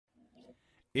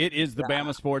It is the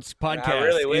Bama Sports Podcast I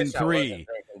really wish in 3. I wasn't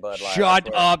drinking Bud Light. Shut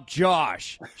up,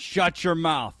 Josh. Shut your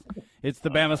mouth. It's the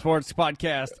Bama Sports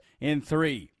Podcast in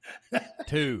 3,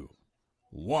 2,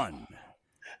 1.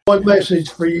 One message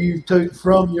for you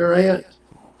from your aunt.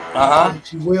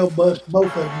 She will bust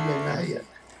both of you in the head.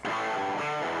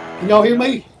 Can y'all hear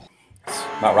me? It's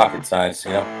not rocket science,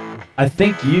 you know. I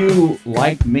think you,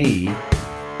 like me,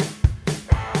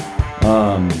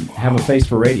 have a face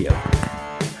for radio.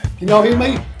 Can y'all hear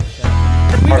me?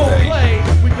 We gonna play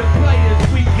with the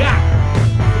players we got.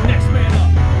 Next man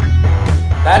up.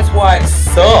 That's why it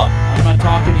sucked. I'm not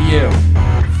talking to you.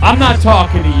 I'm not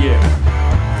talking to you.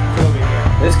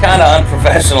 This kind of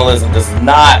unprofessionalism does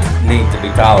not need to be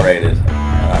tolerated.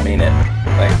 I mean it.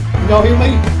 Like, Can y'all hear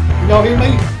me? Can y'all hear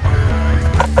me?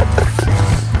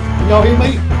 Can y'all hear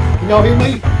me? Can y'all hear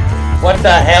me? what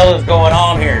the hell is going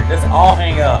on here? Just all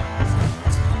hang up.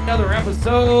 Another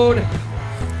episode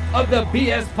of the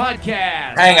BS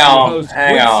Podcast. Hang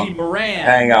on. Moran.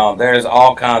 Hang on. There's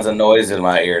all kinds of noise in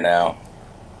my ear now.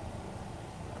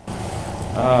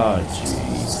 Oh,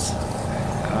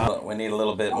 jeez. We need a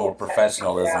little bit more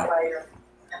professionalism.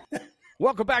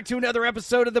 Welcome back to another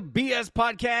episode of the BS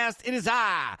Podcast. It is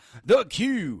I, the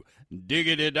Q,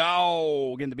 Diggity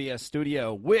Dog, in the BS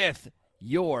studio with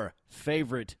your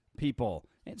favorite people.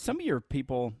 And some of your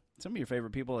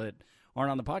favorite people that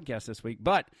aren't on the podcast this week.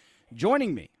 But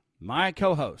joining me, my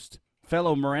co-host,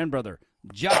 fellow Moran brother,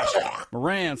 Josh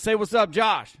Moran. Say what's up,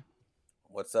 Josh.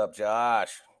 What's up,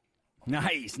 Josh?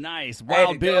 Nice. Hey,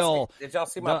 Wild Bill. Did y'all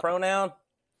see my pronoun?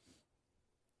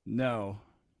 No.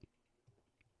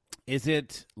 Is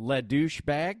it La Douche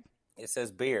Bag? It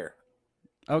says beer.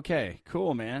 Okay,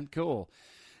 cool, man, cool.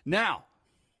 Now,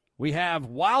 we have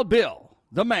Wild Bill,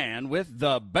 the man with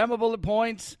the Bama bullet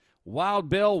points. Wild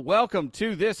Bill, welcome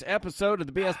to this episode of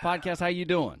the BS Podcast. How you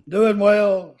doing? Doing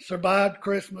well. Survived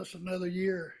Christmas another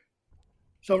year.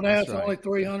 So now That's it's right. only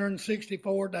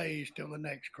 364 days till the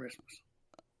next Christmas.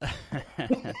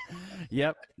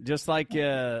 Yep, just like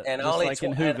And just only like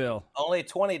in Whoville. Only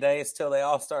 20 days till they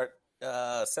all start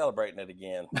celebrating it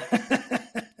again.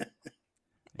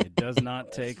 It does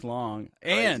not take long.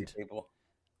 And Crazy people.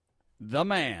 the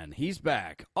man, he's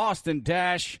back. Austin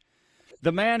Dash,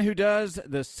 the man who does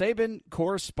the Saban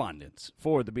correspondence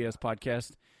for the BS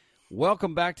Podcast.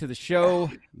 Welcome back to the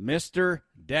show, Mr.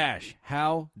 Dash.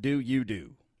 How do you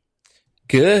do?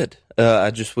 Good. I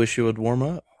just wish you would warm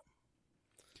up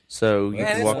so you Man,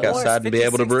 can it's walk outside and be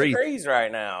able to 56 breathe. degrees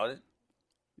right now.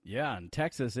 Yeah, in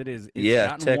Texas, it's Yeah,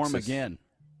 gotten warm Texas. again.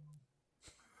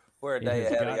 We're a It day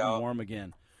has ahead of gotten y'all. warm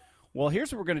again. Well,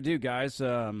 here's what we're going to do, guys.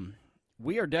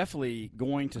 We are definitely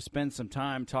going to spend some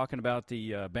time talking about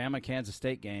the Bama-Kansas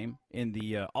State game in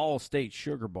the All-State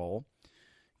Sugar Bowl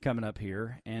coming up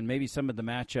here, and maybe some of the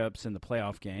matchups in the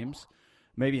playoff games,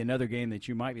 maybe another game that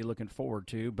you might be looking forward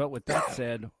to. But with that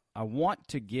said, I want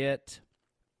to get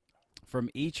from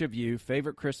each of you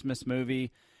favorite Christmas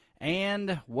movie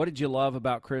and what did you love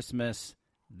about Christmas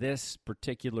this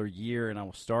particular year. And I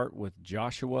will start with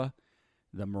Joshua,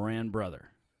 the Moran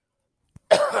brother.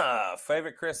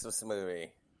 Favorite Christmas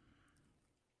movie?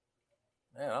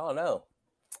 Man, I don't know.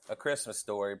 A Christmas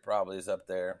Story probably is up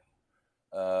there.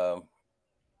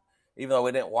 Even though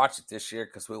we didn't watch it this year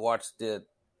because we watched it.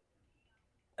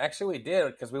 Actually, we did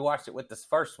because we watched it with this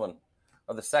first one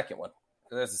or the second one.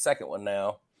 Because there's a second one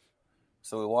now.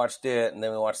 So we watched it, and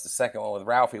then we watched the second one with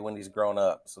Ralphie when he's grown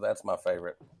up. So that's my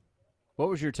favorite. What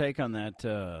was your take on that,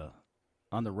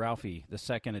 on the Ralphie, the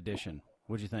second edition?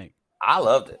 What'd you think? I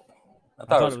loved it. I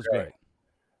thought it was great.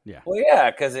 Yeah. Well,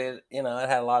 yeah, because it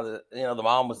had a lot of, the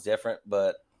mom was different,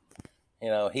 but,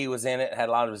 he was in it, had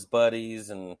a lot of his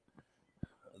buddies, and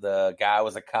the guy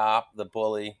was a cop, the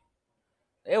bully.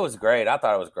 It was great. I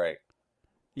thought it was great.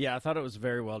 Yeah, I thought it was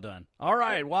very well done. All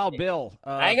right, Wild Bill.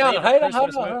 Hang on, favorite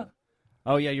hold Christmas on. movie?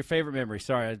 Oh, yeah, your favorite memory.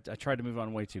 Sorry, I tried to move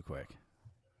on way too quick.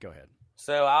 Go ahead.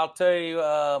 So I'll tell you,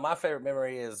 my favorite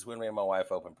memory is when me and my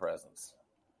wife opened presents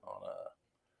on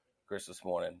Christmas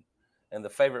morning. And the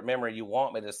favorite memory you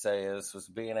want me to say was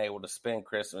being able to spend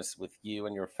Christmas with you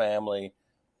and your family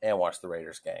and watch the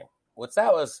Raiders game.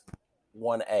 That was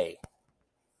 1A.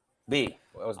 B.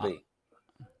 What was B?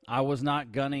 I was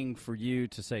not gunning for you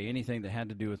to say anything that had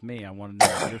to do with me. I wanted to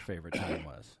know what your favorite time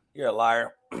was. You're a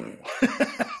liar.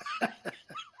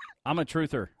 I'm a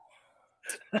truther.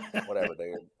 Whatever,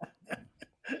 dude.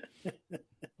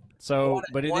 So,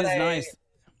 but it is nice.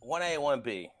 1A,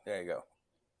 1B. There you go.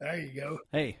 There you go.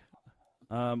 Hey,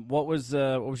 what was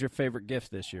your favorite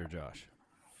gift this year, Josh?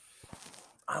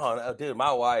 I don't know, dude.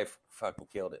 My wife fucking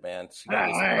killed it, man. She got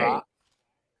me some Hey. rock.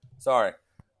 Sorry.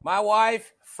 My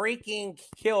wife freaking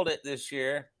killed it this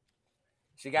year.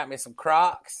 She got me some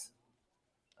Crocs.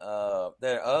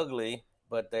 They're ugly,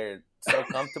 but they're so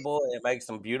comfortable. It makes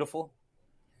them beautiful.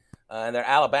 And they're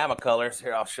Alabama colors.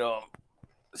 Here, I'll show them.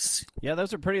 Yeah,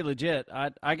 those are pretty legit.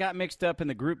 I got mixed up in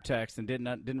the group text and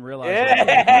didn't realize.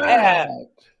 Yeah,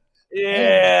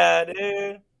 yeah,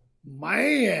 dude.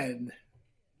 Man.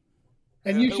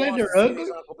 And you said they're ugly?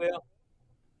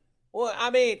 Well,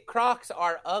 I mean, Crocs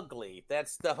are ugly.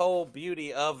 That's the whole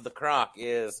beauty of the Croc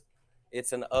is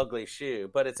it's an ugly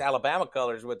shoe, but it's Alabama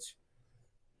colors, which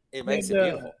it makes it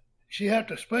beautiful. She have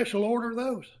to special order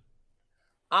those?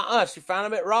 She found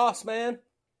them at Ross, man.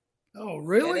 Oh,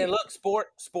 really? And then look,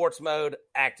 sports mode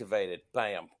activated.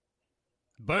 Bam.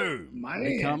 Boom. Man.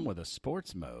 They come with a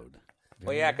sports mode.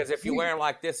 Well, yeah, because if you wear them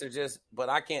like this, they're just. But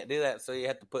I can't do that, so you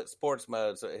have to put sports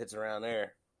mode so it hits around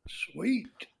there. Sweet.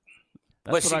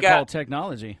 That's what I call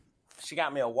technology. She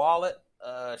got me a wallet.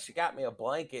 She got me a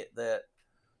blanket that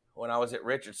when I was at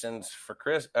Richardson's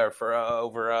for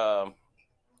over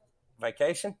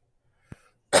vacation,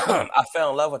 I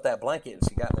fell in love with that blanket, and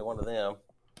she got me one of them.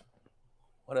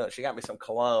 What else? She got me some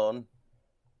cologne.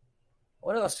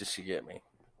 What else did she get me?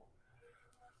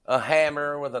 A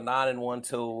hammer with a 9-in-1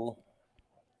 tool.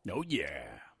 Oh yeah.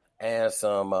 And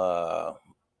some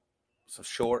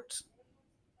shorts.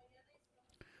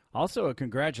 Also, a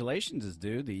congratulations is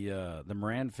due. The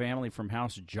Moran family from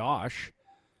House Josh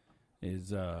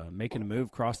is making a move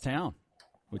across town,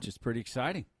 which is pretty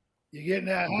exciting. You getting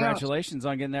that? Congratulations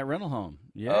on getting that rental home.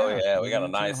 Yeah. Oh yeah, we got a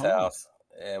nice house.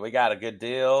 Yeah, we got a good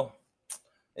deal.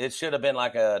 It should have been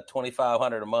like a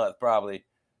 $2,500 a month, probably.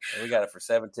 And we got it for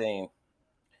 $17.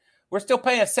 We're still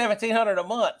paying $1,700 a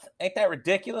month. Ain't that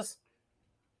ridiculous?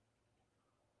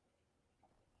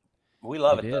 We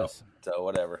love it though. So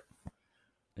whatever.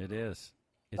 It is.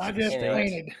 I just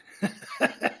painted.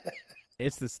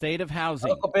 It's the state of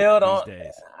housing Uncle Bill, these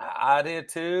days. I did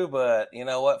too, but you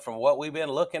know what? From what we've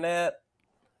been looking at,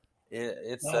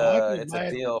 it's a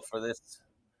deal for this.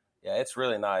 Yeah, it's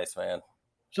really nice, man.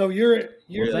 So you're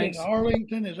in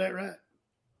Arlington, is that right?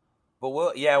 But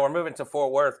we're moving to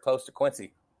Fort Worth, close to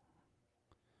Quincy.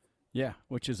 Yeah,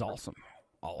 which is awesome.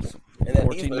 Awesome. And then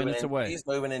 14 minutes away. He's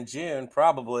moving in June,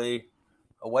 probably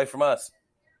away from us.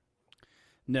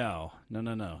 No.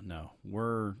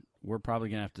 We're probably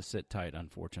going to have to sit tight,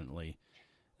 unfortunately,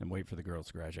 and wait for the girls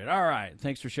to graduate. All right.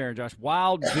 Thanks for sharing, Josh.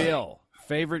 Wild Bill,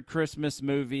 favorite Christmas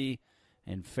movie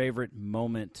and favorite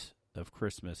moment of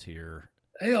Christmas here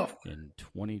Elf in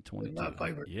 2022. my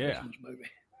favorite Christmas movie.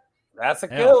 That's a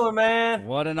good one, man.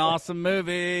 What an awesome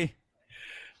movie.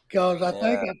 Because I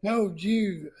think I told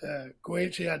you,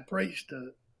 Quincy, I'd preached a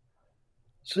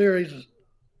series of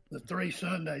the 3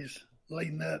 Sundays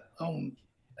leading up on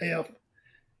Elf.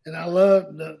 And I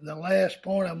love the last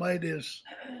point I made is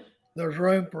there's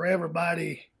room for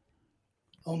everybody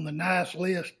on the nice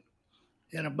list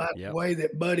and about the way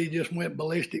that Buddy just went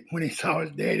ballistic when he saw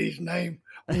his daddy's name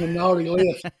on the naughty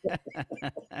list.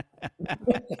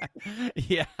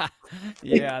 Yeah.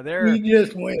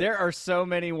 There are so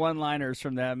many one-liners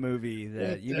from that movie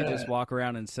that you can just walk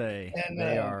around and say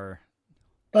they are.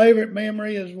 Favorite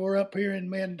memory is we're up here in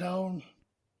Mentone,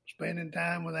 spending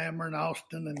time with Amber and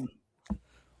Austin and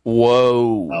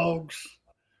dogs,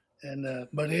 and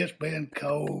but it's been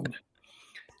cold.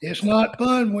 It's not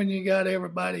fun when you got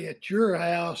everybody at your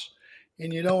house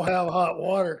and you don't have hot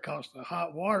water because the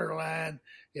hot water line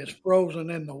is frozen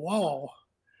in the wall,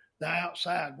 the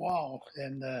outside wall,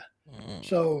 and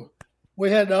so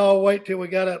we had to all wait till we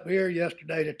got up here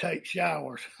yesterday to take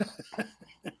showers.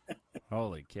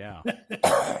 Holy cow!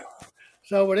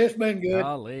 So, but it's been good.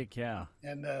 Holy cow!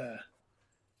 And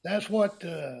that's what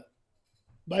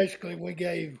basically we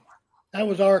gave. That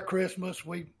was our Christmas.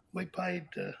 We paid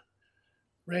to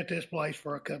rent this place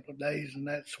for a couple of days, and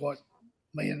that's what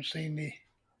me and Cindy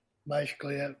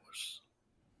basically, that was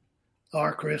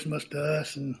our Christmas to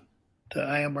us and to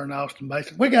Amber and Austin.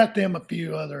 Basically, we got them a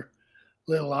few other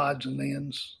little odds and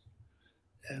ends,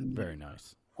 and very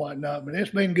nice whatnot. But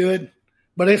it's been good.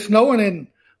 But it's snowing in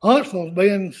Huntsville's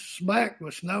being smacked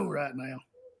with snow right now.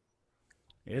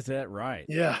 Is that right?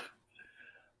 Yeah.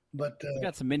 But we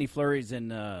got some mini flurries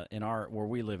in our where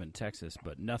we live in Texas,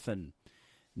 but nothing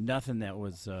that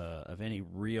was of any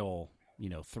real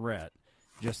threat.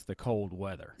 Just the cold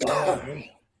weather.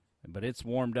 But it's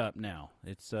warmed up now.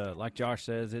 It's like Josh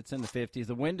says, it's in the 50s.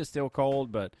 The wind is still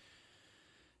cold, but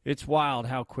it's wild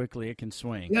how quickly it can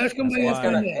swing. Yeah, it's going to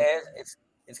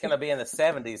be in the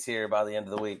 70s here by the end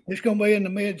of the week. It's going to be in the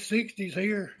mid 60s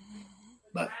here,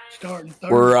 but starting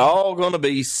Thursday. We're all going to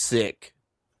be sick.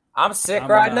 I'm sick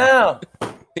right now.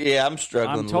 Yeah, I'm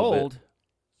struggling. I'm told.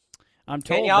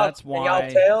 Can y'all, that's why.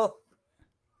 Can y'all tell?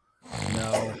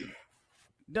 No.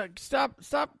 Doug, stop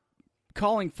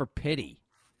calling for pity.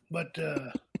 But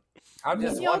I'm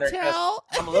just wondering. 'Cause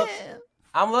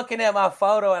I'm looking at my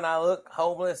photo and I look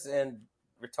homeless and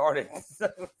retarded.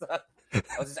 I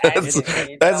was just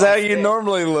asking, That's how you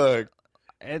normally look.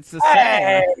 It's the same.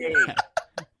 Hey!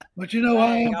 but you know,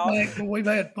 Hey, I'm y'all. thankful we've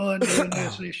had fun doing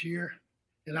this year,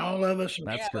 and all of us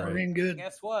That's are great. in good,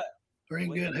 Guess what? are in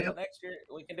We good can do it health. next year.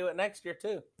 We can do it next year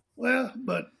too. Well,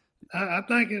 but I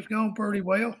think it's gone pretty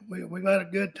well. We've had a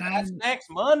good That's time, next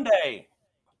Monday.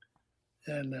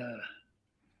 and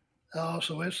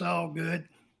also it's all good.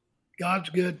 God's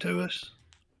good to us.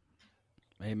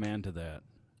 Amen to that.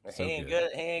 So He ain't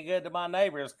good. He ain't good to my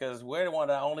neighbors because we're one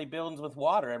of the only buildings with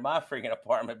water in my freaking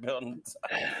apartment building.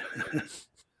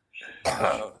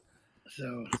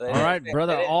 So All right,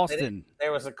 Brother they Austin.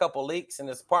 there was a couple leaks in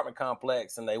this apartment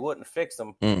complex, and they wouldn't fix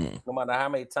them, no matter how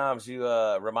many times you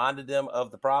reminded them of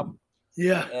the problem.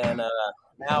 yeah, And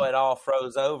now it all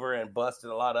froze over and busted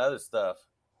a lot of other stuff.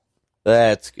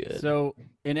 That's good. So,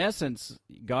 in essence,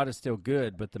 God is still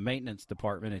good, but the maintenance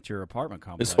department at your apartment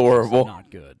complex It's horrible. is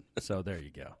not good. So there you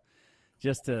go.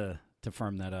 Just to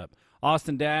firm that up.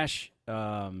 Austin Dash, it's been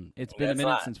a That's minute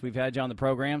right. since we've had you on the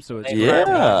program, so it's Hey, great to have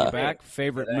yeah. you back.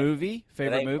 Favorite It ain't- movie,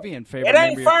 ain't- and favorite It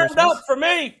ain't memory of firmed Christmas? up for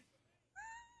me.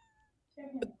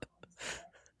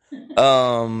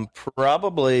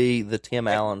 Probably the Tim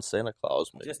Allen Santa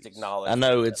Claus movie. Just acknowledge I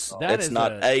know it, it's that's all. That it's is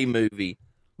not a- a movie,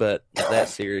 but that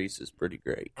series is pretty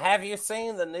great. Have you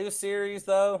seen the new series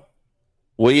though?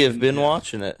 We have been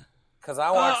watching it. Because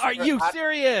I watched. Are you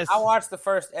serious? I watched the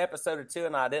first episode or two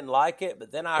and I didn't like it,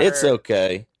 but then I It's heard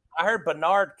okay. I heard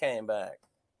Bernard came back.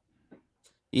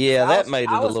 Yeah, I that was- made it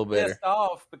I a was little better. pissed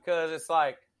off because it's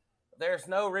like there's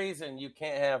no reason you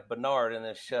can't have Bernard in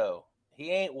this show. He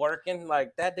ain't working.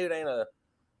 Like that dude ain't a.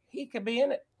 He could be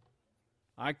in it.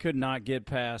 I could not get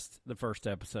past the first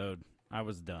episode. I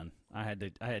was done. I had to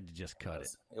just cut it.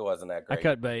 It wasn't that I great.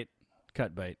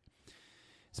 cut bait.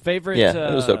 His favorite.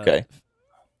 Yeah, it was okay.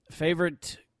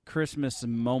 Favorite Christmas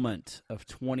moment of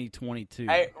 2022.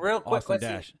 Hey, real quick, Austin let's see.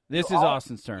 Dash. This You is al-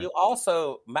 Austin's turn. You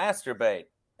also masturbate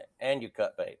and you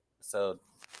cut bait. So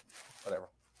whatever.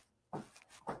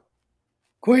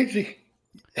 Quincy,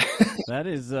 That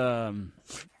is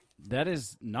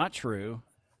not true.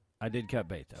 I did cut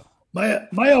bait though.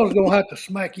 Mayo's gonna have to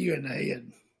smack you in the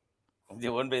head. It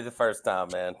wouldn't be the first time,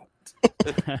 man.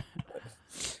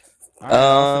 All right,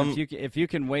 Austin, if you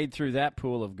can wade through that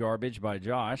pool of garbage by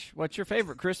Josh, what's your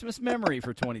favorite Christmas memory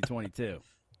for 2022?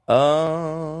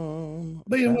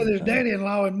 Being with his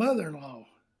daddy-in-law and mother-in-law.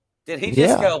 Did he Yeah.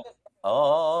 just go?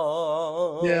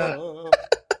 Oh, Yeah.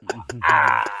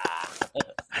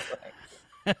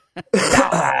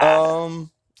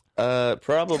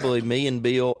 Probably me and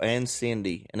Bill and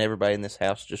Cindy and everybody in this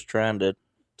house just trying to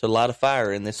light a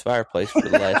fire in this fireplace for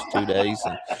the last 2 days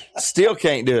and still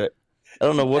can't do it. I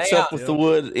don't know what's Hang up on. with the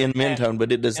wood in Mentone,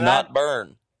 but it does And not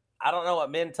burn. I don't know what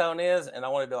Mentone is, and I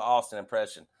want to do an Austin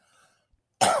impression.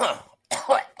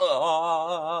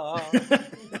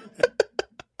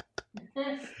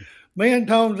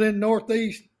 Mentone's in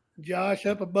Northeast, Josh,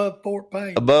 up above Fort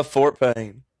Payne. Above Fort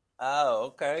Payne. Oh,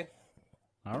 okay.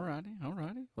 All righty. Well,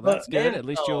 But that's good. At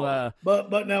least you'll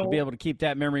But now, be able to keep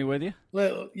that memory with you.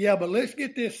 but let's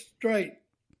get this straight,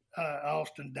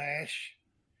 Austin Dash.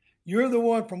 You're the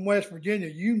one from West Virginia.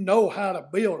 You know how to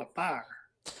build a fire.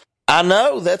 I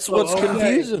know. That's what's Okay,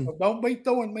 confusing. so don't be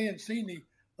throwing me and Cindy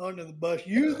under the bus.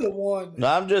 You're the one. No,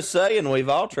 I'm just saying we've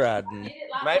all tried and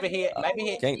Maybe he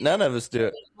can't none of us do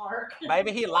it.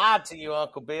 maybe he lied to you,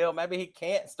 Uncle Bill. Maybe he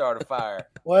can't start a fire.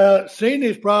 Well,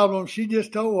 Cindy's problem, she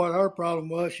just told what her problem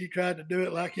was. She tried to do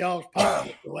it like y'all's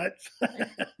pilot. So that's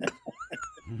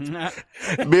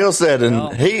Bill said, and Well,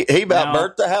 he about now-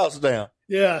 burnt the house down.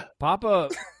 yeah. Papa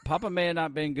may have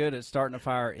not been good at starting a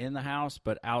fire in the house,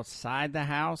 but outside the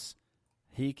house,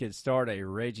 he could start a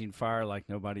raging fire like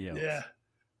nobody else. Yeah.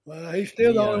 Well, he's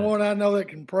still the only Yeah. one I know that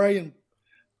can pray and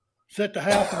set the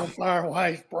house on fire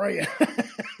while he's praying.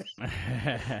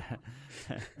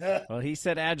 Well, he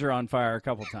set Adra on fire a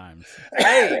couple times.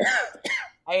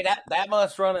 Hey, that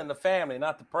must run in the family,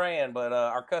 not the praying, but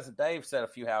our cousin Dave set a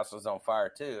few houses on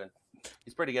fire too, and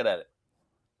he's pretty good at it.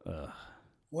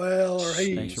 Well, or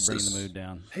Thanks for bringing the mood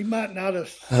down. he might not have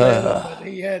said it, but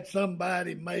he had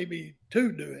somebody maybe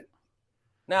to do it.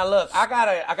 Now, look, I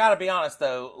gotta be honest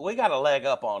though. We got a leg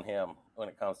up on him when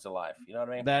it comes to life. You know what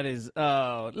I mean? That is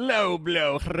low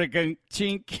blow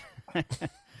chink.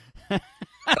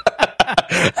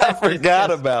 I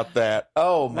forgot about that.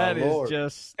 Oh my That is lord!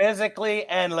 just Physically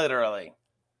and literally.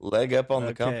 Leg up on the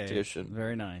okay. competition.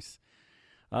 Very nice.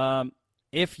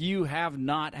 If you have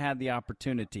not had the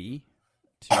opportunity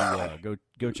to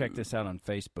go check this out on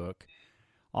Facebook.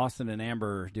 Austin and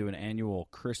Amber do an annual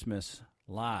Christmas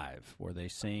live where they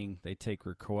sing, they take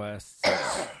requests,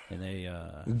 and they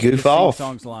goof sing off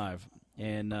songs live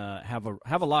and have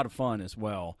a lot of fun as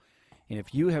well. And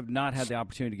if you have not had the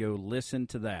opportunity to go listen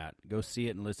to that, go see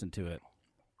it and listen to it.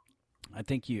 I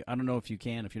don't know if you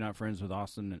can, if you're not friends with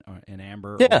Austin and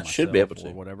Amber. Yeah, or should be able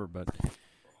myself to. or whatever, but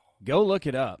go look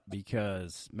it up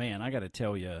because, man, I got to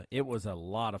tell you, it was a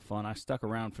lot of fun. I stuck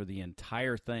around for the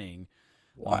entire thing.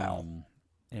 Wow.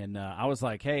 And I was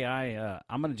like, hey,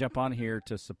 I'm going to jump on here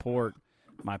to support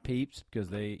my peeps because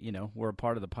they, we're a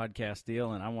part of the podcast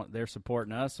deal, and they're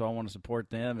supporting us, so I want to support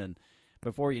them. And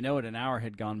before you know it, an hour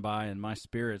had gone by, and my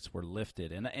spirits were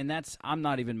lifted. And I'm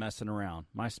not even messing around.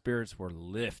 My spirits were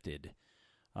lifted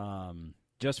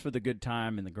just for the good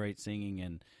time and the great singing.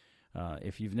 And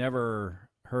if you've never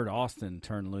heard Austin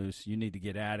turn loose, you need to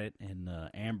get at it. And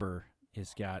Amber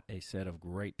has got a set of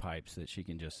great pipes that she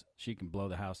can blow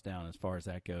the house down as far as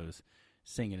that goes,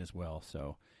 singing as well.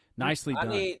 So nicely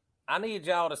done. I need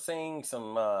y'all to sing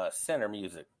some center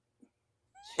music.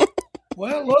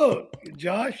 Well, look,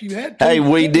 Josh, you had Hey,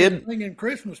 we did singing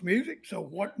Christmas music. So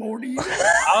what more do you?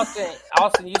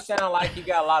 Austin, you sound like you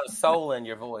got a lot of soul in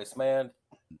your voice, man.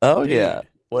 Oh Dude, yeah.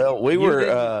 Well, we you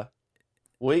were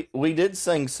we did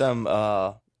sing some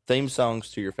theme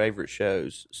songs to your favorite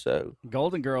shows. So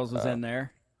Golden Girls was in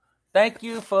there. Thank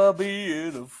you for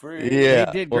being a friend. yeah,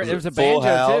 They did great. There was a Full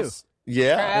banjo, too. House?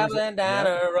 Yeah. Traveling down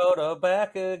the road or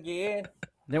back again.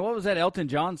 Then what was that Elton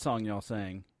John song y'all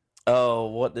sang? Oh,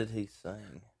 what did he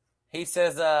sing? He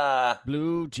says,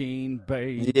 Blue Jean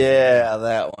Baby. Yeah,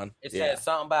 that one. it Yeah. says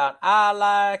something about, I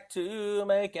like to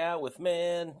make out with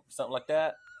men, something like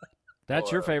that.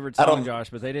 That's your favorite I song, don't- Josh,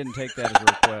 but they didn't take that as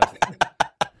a request.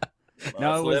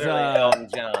 No, It's it was, literally Elton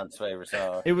John's favorite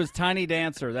song. It was Tiny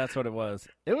Dancer. That's what it was.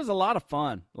 It was a lot of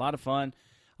fun. A lot of fun.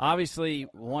 Obviously,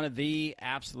 one of the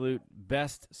absolute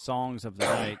best songs of the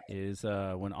night is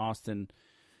when Austin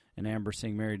and Amber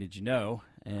sing "Mary Did You Know?"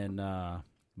 And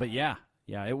but yeah,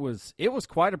 it was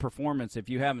quite a performance. If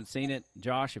you haven't seen it,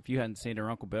 Josh, if you hadn't seen it,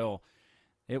 or Uncle Bill,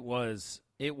 it was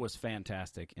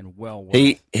fantastic and well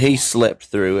worth. He slept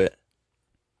through it.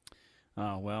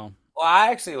 Oh well. Well,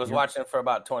 I actually was watching it for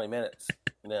about 20 minutes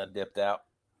and then I dipped out.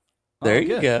 There Oh,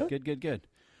 you good. go. Good.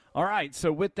 All right,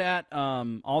 so with that,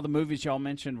 all the movies y'all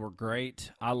mentioned were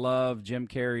great. I love Jim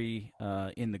Carrey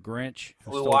in The Grinch.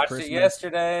 Who We Stole watched Christmas. it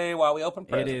yesterday while we opened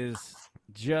It presents. is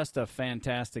just a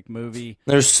fantastic movie.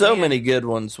 There's so Man. many good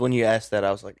ones. When you asked that,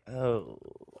 I was like, oh.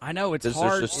 I know it's There's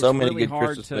hard. just so it's many really good hard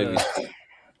Christmas to. movies.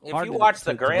 If hard you to- watch to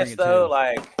The bring Grinch, it though, to.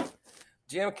 like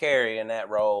Jim Carrey in that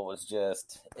role was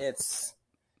just,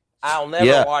 I'll never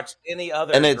Yeah. watch any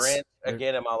other And it's- Grinch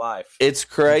again in my life. It's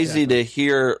crazy Exactly. to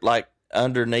hear, like,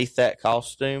 underneath that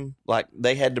costume, like,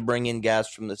 they had to bring in guys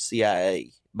from the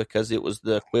CIA because it was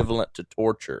the equivalent to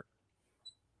torture.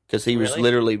 Because he was Really?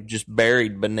 literally just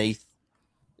buried beneath,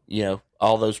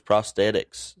 all those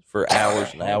prosthetics for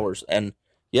hours and hours. And,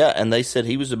 yeah, and they said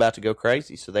he was about to go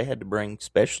crazy, so they had to bring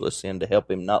specialists in to help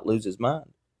him not lose his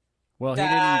mind. Well, he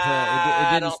didn't. It I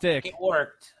didn't don't stick. think it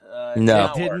worked. It No. did It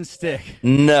not didn't work. stick.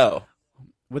 No.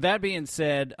 With that being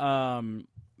said,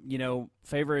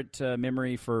 favorite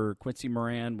memory for Quincy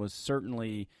Moran was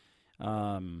certainly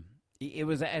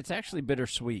it's actually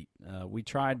bittersweet. We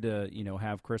tried to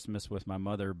have Christmas with my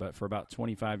mother, but for about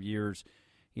 25 years,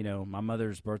 my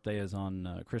mother's birthday is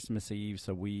on Christmas Eve,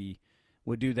 so we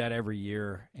would do that every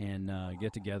year and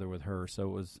get together with her. So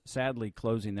it was sadly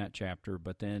closing that chapter,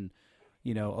 but then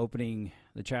opening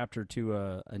the chapter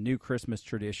to a new Christmas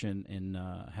tradition and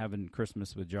having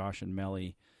Christmas with Josh and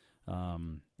Melly.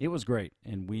 It was great,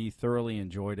 and we thoroughly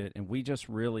enjoyed it. And we just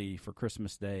really, for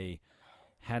Christmas Day,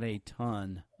 had a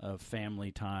ton of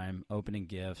family time, opening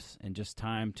gifts, and just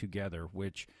time together,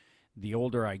 which the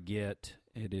older I get,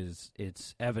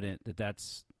 it's evident that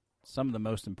that's some of the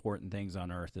most important things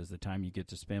on earth is the time you get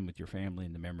to spend with your family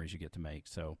and the memories you get to make.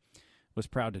 So was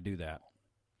proud to do that.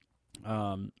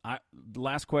 The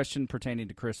last question pertaining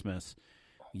to Christmas,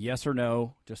 yes or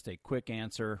no, just a quick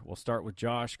answer. We'll start with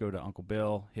Josh, go to Uncle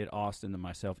Bill, hit Austin, and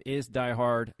myself. Is Die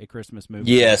Hard a Christmas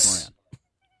movie? Yes. Moran?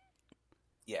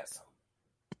 Yes.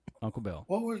 Uncle Bill.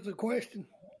 What was the question?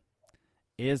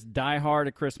 Is Die Hard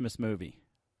a Christmas movie?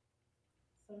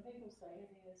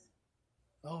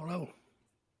 Oh no.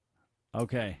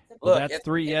 Okay. Well, Look, that's it's-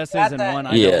 three it's yeses got and that- one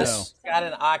I Yes. don't know. It's got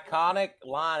an iconic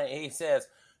line. He says,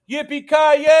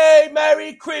 "Yippee-ki-yay,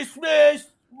 Merry Christmas,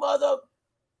 mother."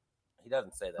 He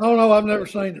doesn't say that. Oh no, I've never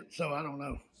seen it, so I don't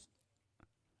know.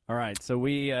 All right, so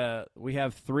we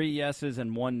have three yeses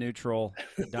and one neutral.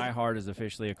 Die Hard is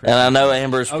officially a And Christmas I know movie.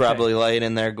 Amber's Okay. probably laying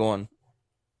in there going,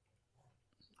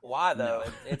 Why though?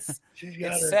 No. It's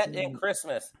set in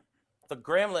Christmas. The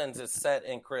Gremlins is set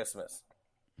in Christmas.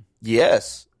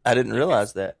 Yes, I didn't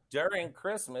realize that. During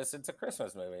Christmas, it's a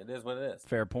Christmas movie. It is what it is.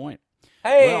 Fair point.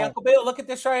 Hey, Well- Uncle Bill, look at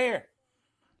this right here.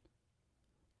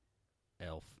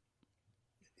 Elf.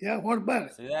 Yeah, what about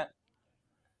it? See that?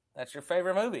 That's your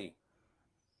favorite movie.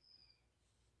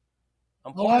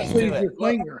 I'm All I pointing see to is it. your Look,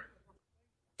 finger.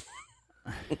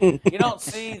 you don't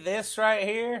see this right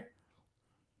here?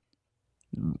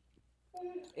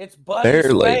 It's Buddy's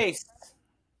Barely. face.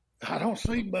 I don't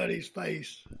see Buddy's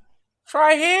face. It's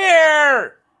right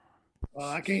here.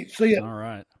 I can't see it. All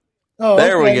right. Oh,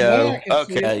 There we okay, now go. I can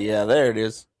see Okay, it. yeah, there it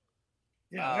is.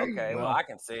 Yeah, there you Okay, go. well, I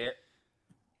can see it.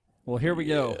 Well, here we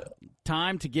go.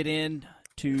 Time to get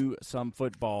into some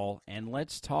football, and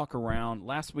let's talk around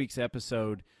last week's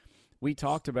episode. We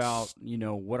talked about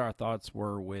what our thoughts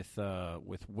were with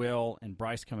Will and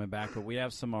Bryce coming back, but we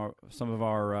have some of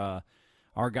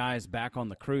our guys back on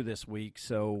the crew this week.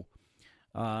 So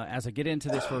as I get into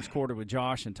this first quarter with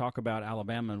Josh and talk about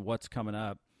Alabama and what's coming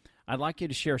up, I'd like you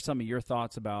to share some of your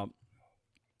thoughts about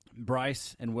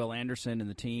Bryce and Will Anderson and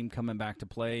the team coming back to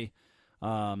play.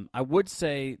 I would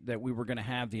say that we were going to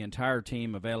have the entire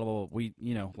team available. We,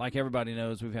 like everybody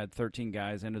knows, we've had 13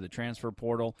 guys enter the transfer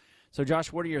portal. So,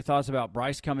 Josh, what are your thoughts about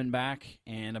Bryce coming back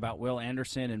and about Will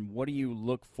Anderson, and what do you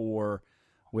look for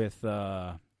with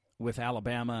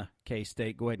Alabama,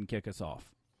 K-State? Go ahead and kick us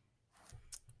off.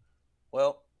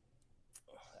 Well,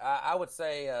 I would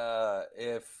say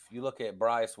if you look at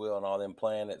Bryce, Will, and all them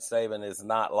playing, that Saban has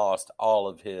not lost all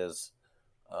of his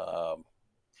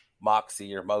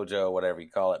moxie or mojo, whatever you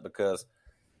call it, because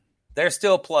they're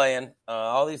still playing.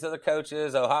 All these other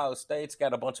coaches, Ohio State's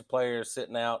got a bunch of players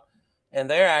sitting out, and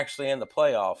they're actually in the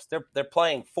playoffs. They're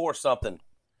playing for something,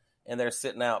 and they're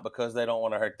sitting out because they don't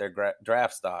want to hurt their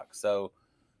draft stock. So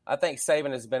I think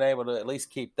Saban has been able to at least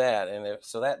keep that, and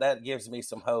so that gives me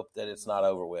some hope that it's not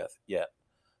over with yet.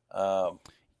 And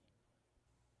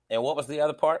what was the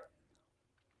other part?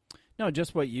 No,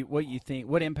 just what you think.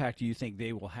 What impact do you think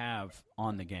they will have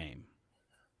on the game?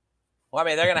 Well, I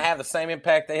mean, they're going to have the same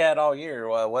impact they had all year.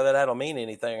 Well, whether that'll mean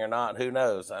anything or not, who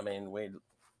knows? I mean,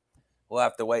 we'll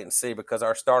have to wait and see, because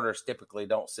our starters typically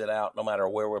don't sit out no matter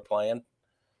where we're playing.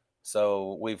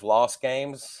 So we've lost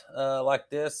games like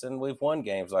this, and we've won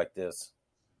games like this.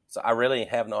 So I really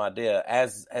have no idea,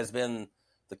 as has been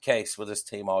the case with this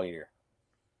team all year.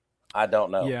 I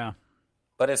don't know. Yeah.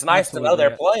 But it's nice to know Absolutely.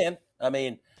 they're playing. I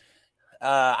mean,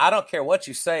 I don't care what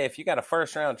you say. If you got a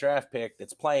first-round draft pick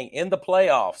that's playing in the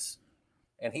playoffs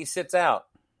and he sits out,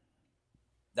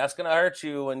 that's going to hurt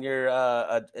you when you're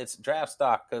it's draft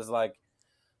stock, because, like,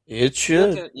 It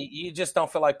should. you just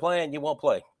don't feel like playing, you won't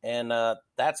play. And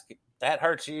that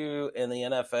hurts you in the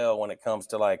NFL when it comes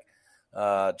to, like,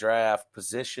 draft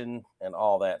position and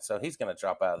all that. So he's going to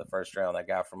drop out of the first round, that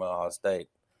guy from Ohio State.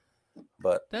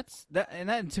 But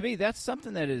And to me, that's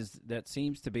something that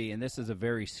seems to be, and this is a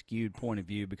very skewed point of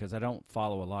view because I don't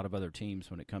follow a lot of other teams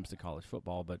when it comes to college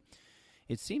football, but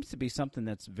it seems to be something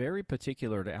that's very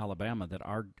particular to Alabama, that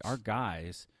our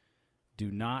guys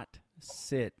do not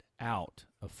sit out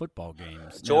of football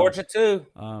games. Georgia too,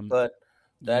 Now, but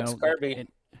that's Kirby.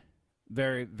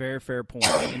 Very, very fair point,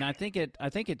 and I think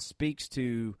it speaks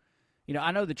to.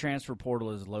 I know the transfer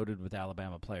portal is loaded with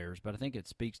Alabama players, but I think it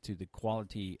speaks to the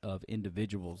quality of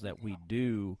individuals that we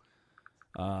do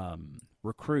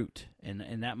recruit,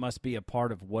 and that must be a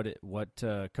part of what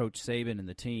Coach Saban and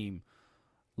the team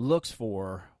looks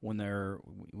for when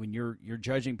you're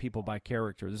judging people by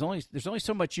character. There's only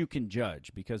so much you can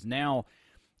judge, because now,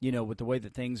 with the way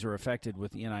that things are affected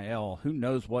with the NIL, who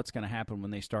knows what's going to happen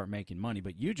when they start making money.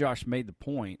 But you, Josh, made the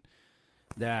point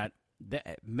that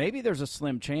maybe there's a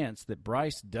slim chance that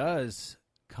Bryce does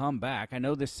come back. I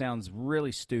know this sounds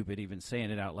really stupid even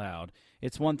saying it out loud.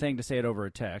 It's one thing to say it over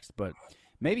a text, but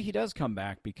maybe he does come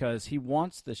back because he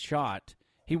wants the shot.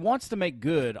 He wants to make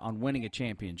good on winning a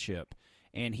championship,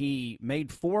 and he made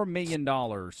 $4 million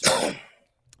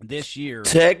this year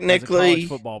Technically, as a college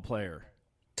football player.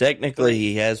 Technically,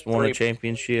 he has won a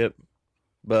championship,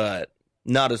 but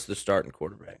not as the starting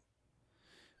quarterback.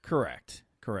 Correct.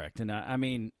 And I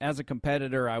mean, as a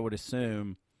competitor, I would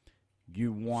assume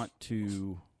you want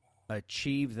to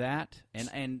achieve that.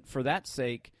 And for that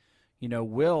sake,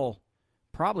 Will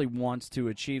probably wants to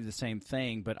achieve the same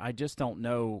thing, but I just don't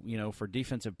know, for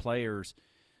defensive players,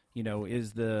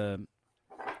 is the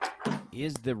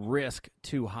risk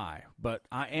too high? But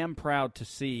I am proud to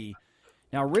see.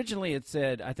 Now, originally it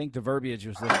said, I think the verbiage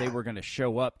was that they were going to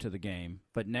show up to the game,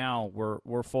 but now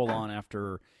we're full on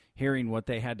after, hearing what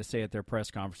they had to say at their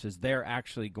press conferences, they're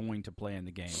actually going to play in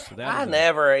the game. So that I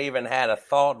never even had a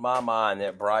thought in my mind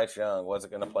that Bryce Young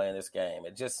wasn't going to play in this game.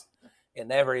 It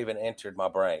never even entered my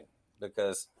brain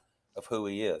because of who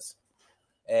he is.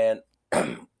 And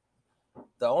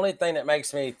the only thing that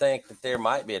makes me think that there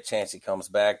might be a chance he comes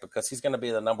back because he's going to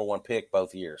be the number 1 pick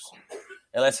both years.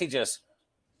 Unless he just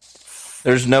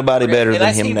There's nobody better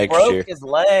than him next year. Broke his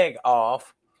leg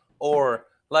off or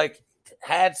like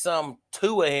had some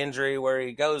Tua injury where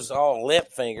he goes all limp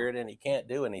fingered and he can't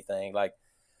do anything. Like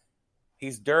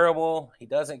he's durable. He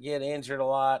doesn't get injured a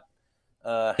lot.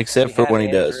 Except for when he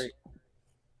does.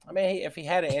 I mean, if he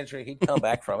had an injury, he'd come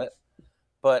back from it.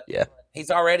 But yeah, he's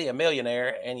already a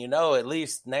millionaire, and at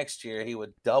least next year he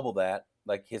would double that,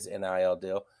 like his NIL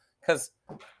deal, because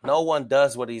no one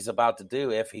does what he's about to do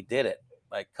if he did it.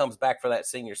 Like comes back for that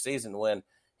senior season when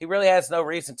he really has no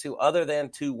reason to other than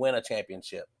to win a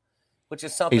championship, which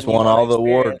is something he's won all the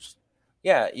awards.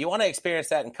 Yeah, you want to experience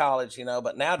that in college,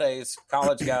 but nowadays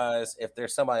college guys, if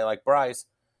there's somebody like Bryce,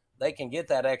 they can get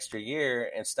that extra year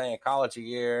and stay in college a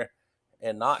year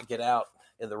and not get out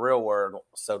in the real world,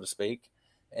 so to speak,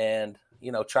 and,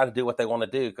 try to do what they want to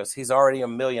do because he's already a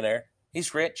millionaire.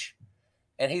 He's rich,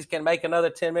 and he can make another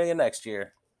 $10 million next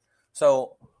year.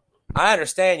 So I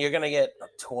understand you're going to get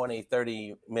 $20,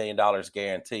 $30 million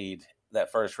guaranteed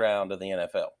that first round of the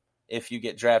NFL if you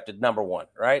get drafted number 1,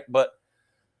 right? But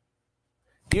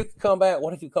you can come back.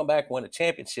 What if you come back and win a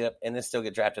championship and then still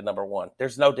get drafted number 1?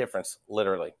 There's no difference,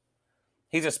 literally.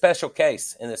 He's a special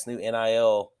case in this new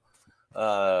NIL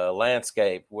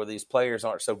landscape where these players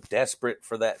aren't so desperate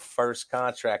for that first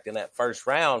contract in that first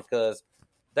round because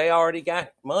they already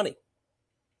got money.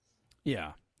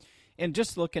 Yeah. And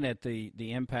just looking at the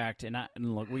impact, and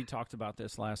look, we talked about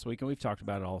this last week, and we've talked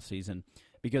about it all season,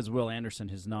 because Will Anderson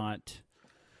has not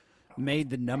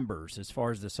made the numbers as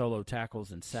far as the solo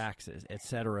tackles and sacks, et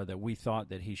cetera, that we thought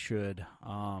that he should.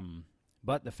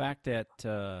 But the fact that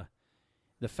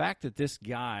this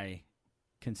guy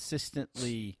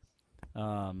consistently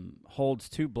holds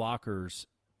 2 blockers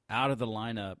out of the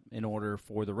lineup in order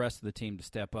for the rest of the team to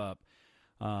step up.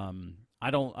 I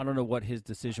don't know what his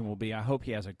decision will be. I hope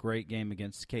he has a great game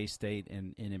against K-State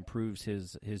and improves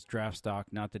his draft stock.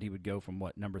 Not that he would go from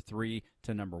number 3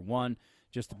 to number 1,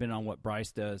 just depending on what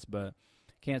Bryce does. But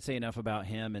can't say enough about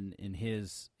him and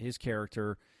his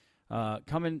character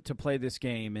coming to play this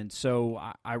game. And so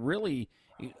I really,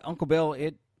 Uncle Bill,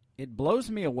 it blows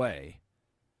me away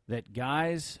that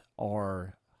guys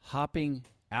are hopping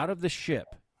out of the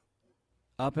ship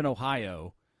up in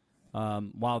Ohio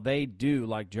while they do,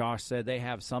 like Josh said, they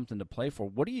have something to play for.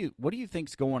 What do you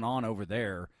think's going on over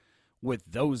there with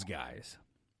those guys?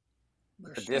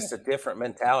 It's just a different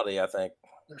mentality, I think.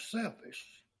 They're selfish.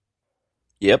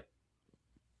 Yep.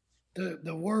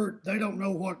 The word, they don't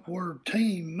know what word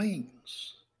team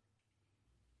means.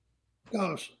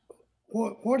 Because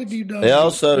what have you done? They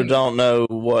also don't know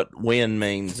what win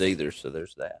means either, so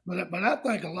there's that. But I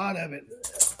think a lot of it,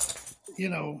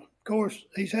 of course,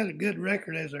 he's had a good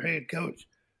record as their head coach.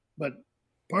 But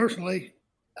personally,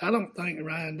 I don't think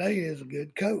Ryan Day is a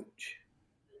good coach.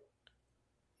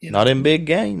 Not in big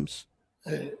games.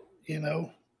 Against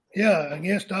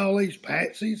all these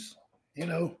patsies,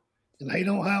 and they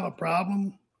don't have a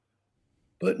problem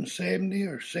putting 70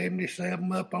 or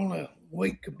 77 up on a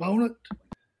weak opponent.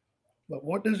 But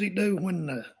what does he do when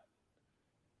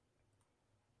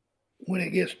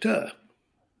it gets tough?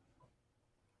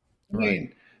 Right. I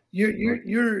mean,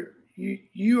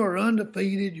 you are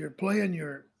undefeated. You're playing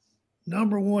your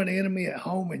number 1 enemy at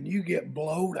home, and you get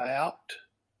blowed out.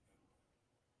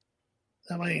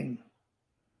 I mean,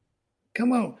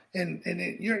 come on, and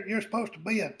you're supposed to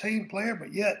be a team player,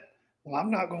 but yet,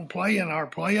 I'm not going to play in our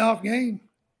playoff game.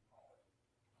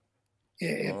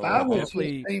 If I was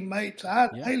his teammates,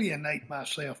 I'd alienate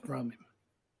myself from him.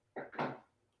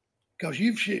 Because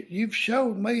you've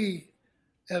showed me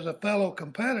as a fellow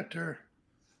competitor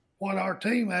what our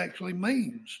team actually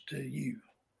means to you.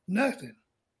 Nothing.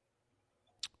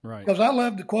 Right. Because I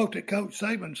love the quote that Coach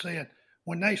Saban said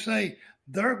when they say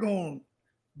they're going to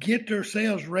get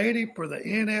themselves ready for the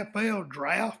NFL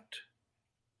draft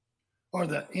or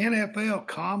the NFL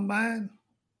combine.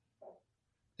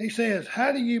 He says,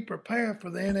 how do you prepare for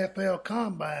the NFL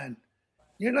combine?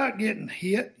 You're not getting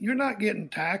hit. You're not getting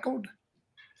tackled.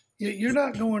 You're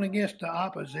not going against the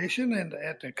opposition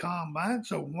at the combine.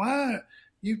 So why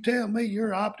you tell me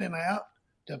you're opting out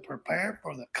to prepare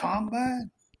for the combine?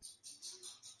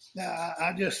 Now,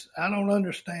 I don't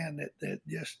understand that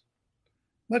just,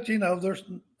 but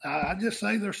I just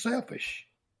say they're selfish.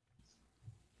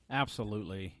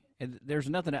 Absolutely. there's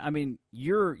nothing. I mean,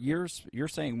 you're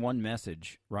saying one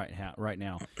message right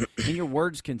now, and your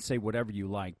words can say whatever you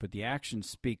like, but the actions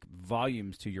speak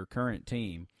volumes to your current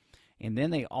team, and then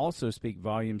they also speak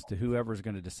volumes to whoever's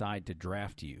going to decide to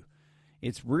draft you.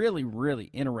 It's really, really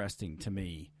interesting to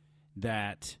me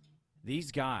that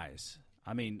these guys.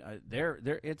 I mean,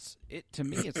 to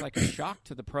me, it's like a shock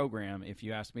to the program, if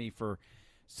you ask me, for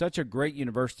such a great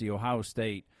university, Ohio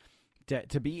State,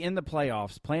 to be in the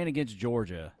playoffs, playing against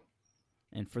Georgia,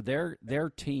 and for their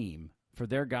team, for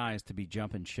their guys to be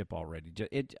jumping ship already.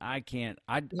 I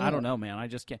don't know, man. I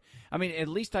just can't. I mean, at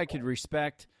least I could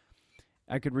respect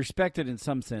it in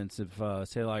some sense if,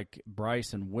 say, like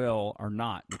Bryce and Will are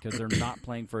not, because they're not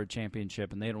playing for a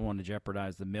championship and they don't want to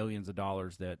jeopardize the millions of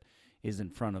dollars that is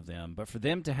in front of them. But for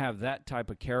them to have that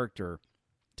type of character,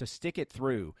 to stick it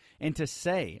through, and to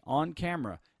say on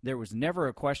camera there was never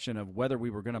a question of whether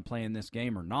we were going to play in this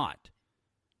game or not,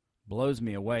 blows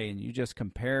me away. And you just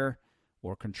compare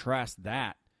or contrast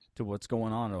that to what's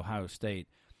going on at Ohio State.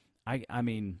 I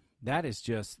mean, that is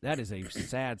a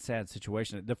sad, sad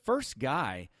situation. The first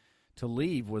guy to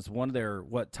leave was one of their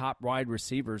top wide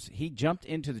receivers. He jumped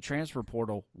into the transfer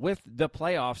portal with the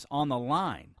playoffs on the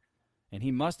line. And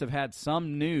he must have had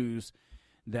some news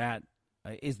that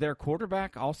is their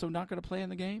quarterback also not going to play in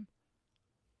the game?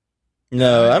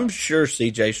 No, I'm sure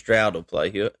C.J. Stroud will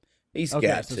play. He's okay,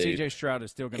 got so to. C.J. Stroud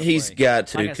is still going to play. He's got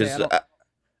to, because like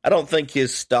I don't think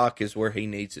his stock is where he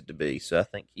needs it to be. So I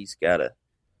think he's got to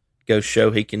go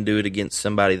show he can do it against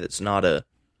somebody that's not a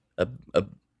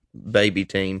baby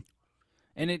team.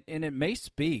 And it may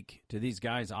speak to these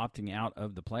guys opting out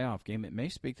of the playoff game. It may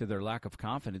speak to their lack of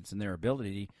confidence in their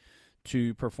ability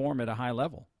to perform at a high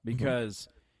level, because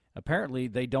apparently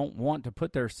they don't want to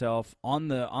put themselves on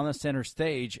the center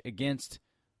stage against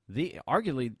the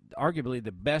arguably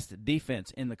the best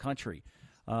defense in the country,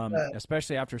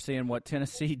 especially after seeing what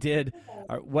Tennessee did,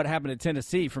 or what happened to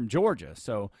Tennessee from Georgia.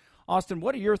 So, Austin,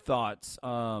 what are your thoughts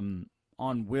on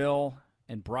Will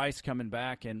and Bryce coming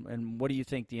back, and what do you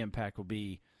think the impact will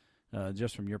be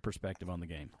just from your perspective on the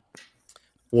game?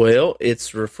 Well,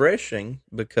 it's refreshing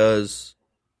because,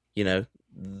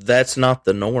 that's not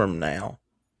the norm now.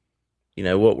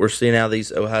 What we're seeing out of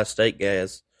these Ohio State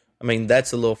guys, I mean,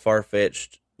 that's a little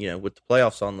far-fetched, with the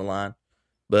playoffs on the line.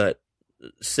 But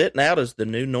sitting out is the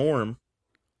new norm.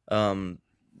 Going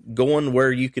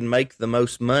where you can make the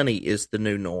most money is the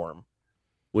new norm,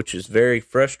 which is very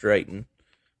frustrating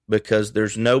because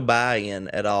there's no buy-in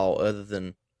at all other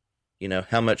than,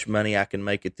 how much money I can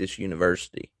make at this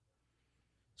university.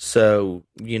 So,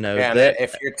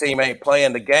 if your team ain't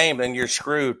playing the game, then you're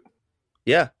screwed.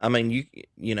 Yeah, I mean,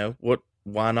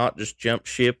 why not just jump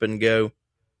ship and go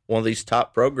one of these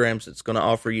top programs that's going to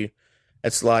offer you?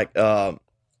 It's like, who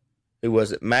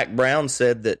was it? Mac Brown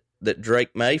said that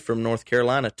Drake May from North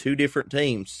Carolina, 2 different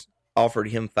teams offered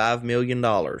him $5 million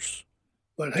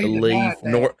but to leave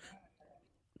North.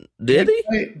 Did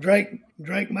he?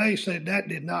 Drake May said that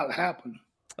did not happen.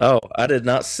 Oh, I did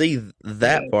not see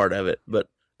that part of it, but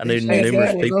I knew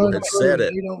numerous people had said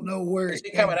it. We don't know where. Is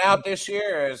he coming out this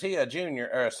year, or is he a junior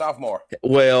or a sophomore?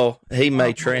 Well, he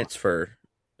may transfer.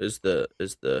 Is the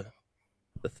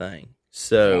thing.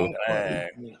 So,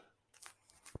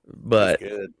 but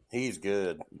he's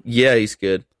good. Yeah, he's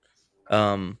good.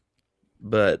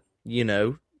 But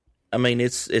I mean,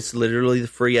 it's literally the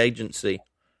free agency,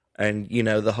 and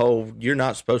the whole you're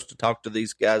not supposed to talk to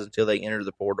these guys until they enter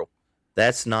the portal.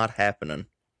 That's not happening.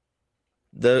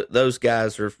 Those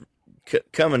guys are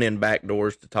coming in back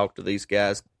doors to talk to these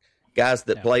guys. Guys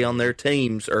that play on their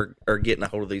teams are getting a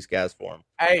hold of these guys for them.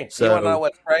 Hey, you want to know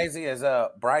what's crazy is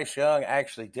Bryce Young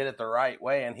actually did it the right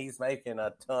way, and he's making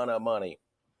a ton of money.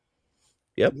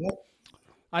 Yep.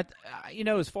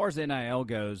 As far as NIL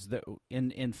goes,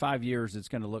 in 5 years it's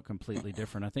going to look completely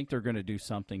different. I think they're going to do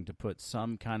something to put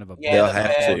some kind of a they'll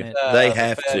have to. They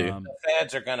have to. The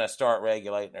feds are going to start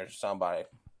regulating or somebody.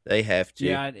 They have to.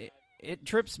 Yeah. It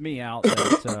trips me out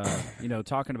that,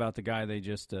 talking about the guy they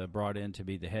just brought in to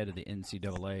be the head of the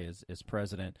NCAA as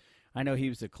president. I know he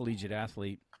was a collegiate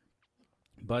athlete,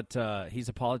 but he's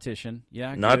a politician.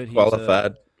 Yeah, not good.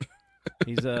 qualified.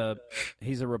 He's a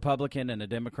Republican in a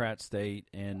Democrat state,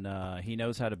 and he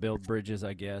knows how to build bridges,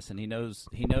 I guess, and he knows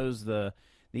the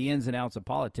ins and outs of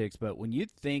politics. But when you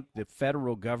think the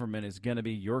federal government is going to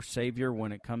be your savior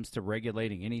when it comes to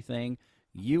regulating anything,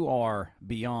 you are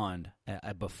beyond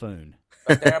a buffoon.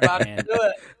 But they're about to do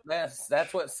it.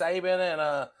 That's what Saban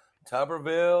and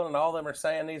Tuberville and all them are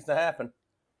saying needs to happen.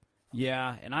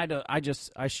 Yeah, and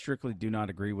I strictly do not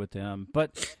agree with them.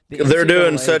 But they're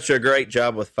doing such a great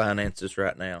job with finances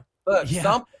right now. But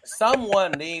Yeah.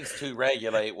 someone needs to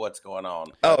regulate what's going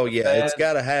on. Oh The yeah, it's feds-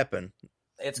 got to happen.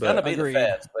 It's but- going to be Agreed. the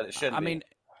feds, but it shouldn't. I mean,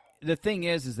 the thing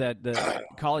is that the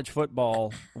college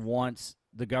football wants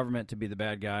the government to be the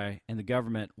bad guy, and the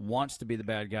government wants to be the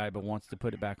bad guy, but wants to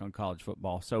put it back on college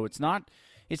football. So it's not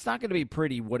going to be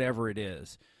pretty, whatever it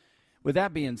is. With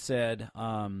that being said,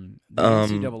 the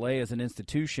NCAA as an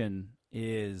institution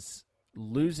is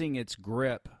losing its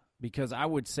grip, because I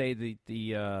would say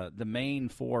the main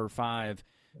 4 or 5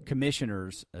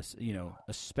 commissioners,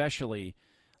 especially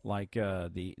like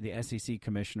the SEC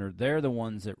commissioner, they're the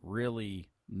ones that really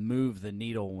move the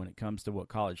needle when it comes to what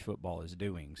college football is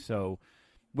doing. So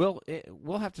we'll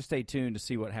have to stay tuned to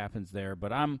see what happens there.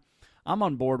 But I'm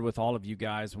on board with all of you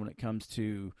guys when it comes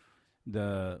to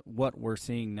what we're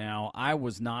seeing now. I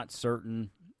was not certain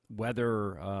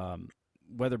whether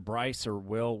Bryce or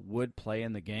Will would play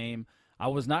in the game. I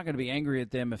was not going to be angry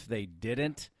at them if they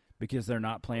didn't, because they're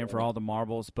not playing for all the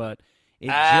marbles. But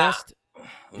it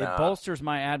it bolsters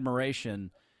my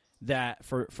admiration that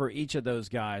for each of those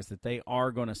guys, that they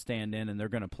are going to stand in and they're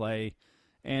going to play.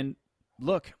 And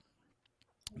look,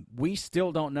 we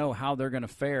still don't know how they're going to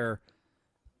fare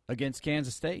against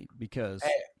Kansas State, because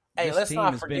this let's team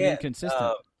not has forget, been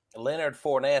inconsistent. Leonard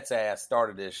Fournette's ass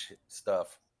started this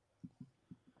stuff.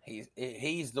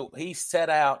 He set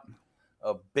out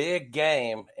a big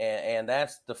game, and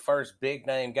that's the first big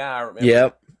name guy I remember.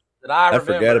 Yep. That I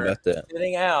remember forgot about that.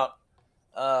 sitting out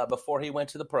before he went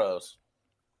to the pros.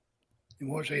 And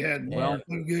once he had Yeah.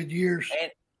 2 good years.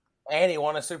 And he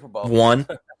won a Super Bowl. One.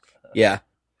 Yeah.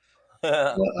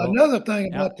 Well, another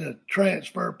thing about the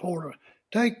transfer portal,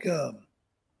 take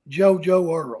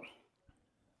JoJo Earl.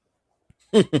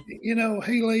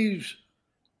 He leaves,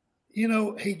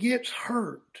 he gets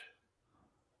hurt.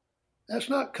 That's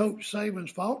not Coach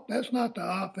Saban's fault. That's not the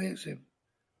offensive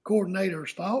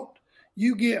coordinator's fault.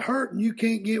 You get hurt and you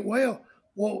can't get well.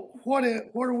 Well, what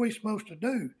are we supposed to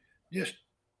do? Just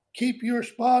keep your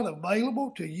spot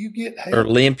available till you get help? Or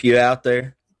limp you out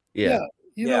there. Yeah.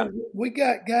 We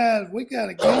got guys, we got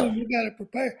a game, we got to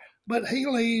prepare. But he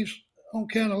leaves on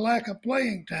kind of lack of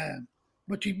playing time.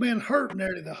 But you've been hurt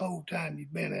nearly the whole time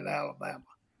you've been at Alabama.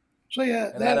 So,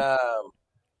 I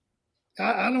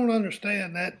don't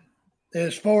understand that.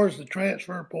 As far as the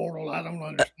transfer portal, I don't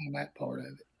understand that part of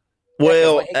it.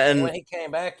 Well, when he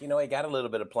came back, he got a little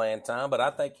bit of playing time, but I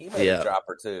think he made a drop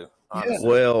or two. Honestly.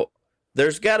 Well,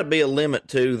 there's got to be a limit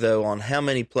too, though, on how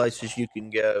many places you can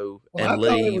go and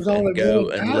leave and go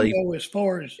and leave. As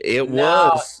far as it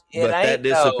was, but that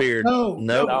disappeared.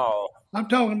 No. I'm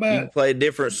talking about you can play a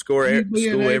different school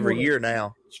every year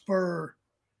now.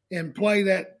 And play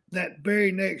that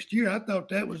very next year. I thought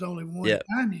that was only one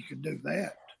time you could do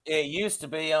that. It used to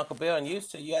be, Uncle Bill, and you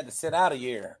had to sit out a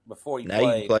year before you played.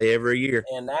 Now you can play every year.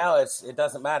 And now it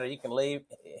doesn't matter. You can leave.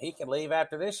 He can leave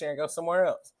after this year and go somewhere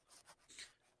else.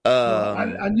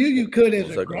 I knew you could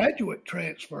as a graduate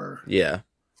transfer. Yeah.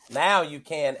 Now you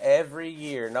can every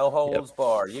year, no holds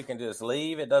barred. You can just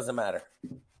leave. It doesn't matter.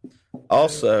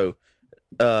 Also,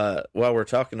 while we're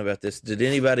talking about this, did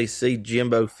anybody see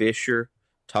Jimbo Fisher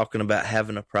talking about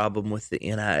having a problem with the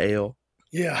NIL?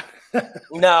 Yeah.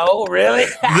 No, really?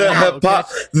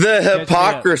 The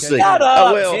hypocrisy. Shut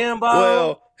up, Jimbo.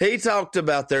 Well, he talked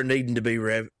about there needing to be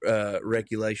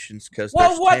regulations because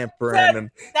there's tampering.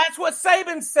 That's what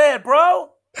Saban said, bro.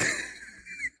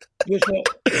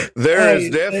 There is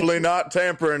definitely not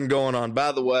tampering going on.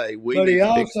 By the way, but he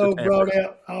also brought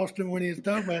out, Austin, when he was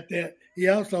talking about that, he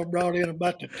also brought in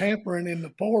about the tampering in the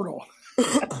portal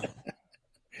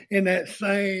in that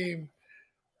same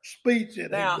speech.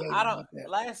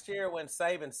 Last year when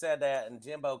Saban said that and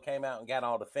Jimbo came out and got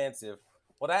all defensive,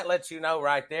 well, that lets you know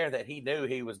right there that he knew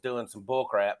he was doing some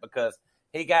bullcrap, because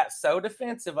he got so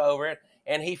defensive over it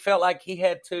and he felt like he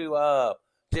had to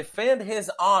defend his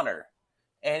honor,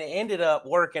 and it ended up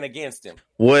working against him.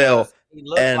 Well, he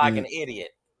looked like an idiot.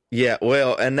 Yeah,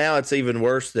 well, and now it's even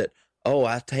worse that,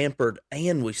 I tampered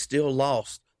and we still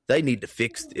lost. They need to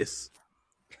fix this.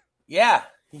 Yeah,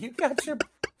 you got your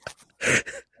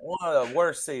one of the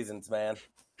worst seasons, man.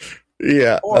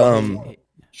 Yeah. Well,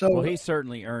 he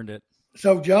certainly earned it.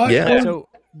 So, Josh,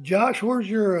 Josh, where's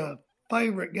your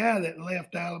favorite guy that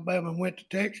left Alabama and went to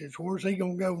Texas? Where's he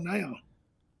going to go now?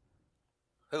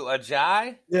 Who,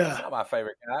 Ajay? Yeah. That's not my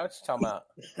favorite guy. What you talking about?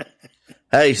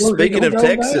 Hey, speaking of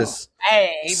Texas.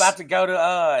 Hey, he about to go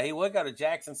to, he would go to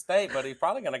Jackson State, but he's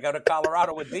probably going to go to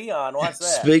Colorado with Dion. What's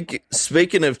that?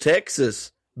 Speaking of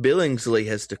Texas, Billingsley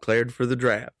has declared for the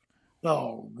draft.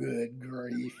 Oh, good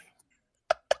grief.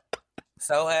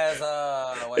 So has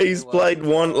He's played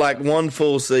one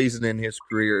full season in his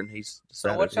career, and he's So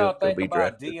decided what y'all he'll think be about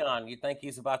drafted. Deion? You think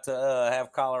he's about to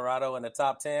have Colorado in the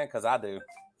top 10? Because I do.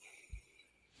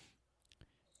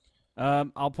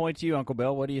 I'll point to you, Uncle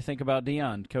Bill. What do you think about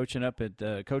Deion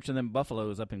coaching them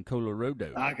Buffaloes up in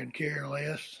Colorado? I could care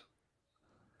less.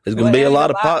 There's going to be a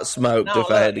lot of pot smoked No, if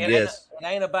I had to guess. It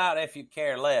ain't about if you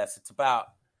care less. It's about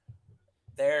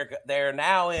they're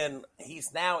now in.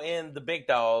 He's now in the big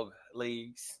dog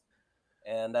leagues,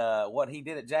 and what he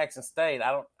did at Jackson State,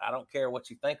 I don't care what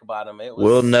you think about him.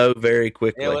 We'll know very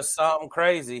quickly. It was something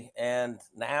crazy, and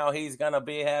now he's going to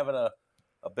be having a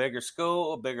bigger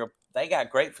school, They got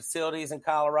great facilities in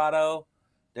Colorado.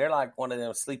 They're like one of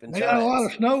them sleeping They giants. got a lot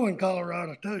of snow in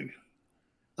Colorado too.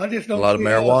 I just don't A lot of see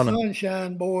how marijuana.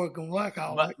 Sunshine Boy gonna like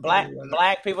all that.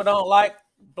 Black people don't like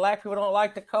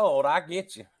the cold. I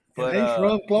get you, but And he's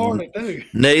from Florida too.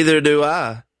 Neither do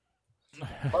I.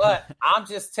 But I'm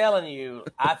just telling you,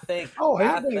 I think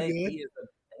good.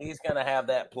 he's going to have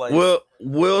that place. We'll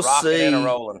rocking see and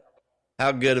rolling.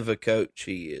 how good of a coach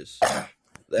he is.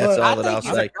 That's But all I that think I'll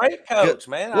he's say. a great coach,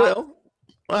 man.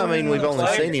 I mean, we've only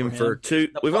players seen him for for 2.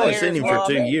 We've only seen him for love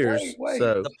 2 him. years. Wait.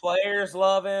 So The players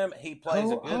love him. He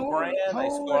plays a good brand. They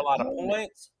score a lot of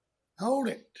points. Hold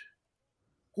it.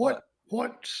 What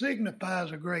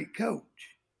signifies a great coach?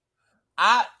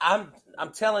 I'm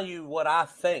telling you what I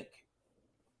think.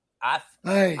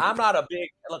 I'm not a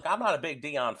big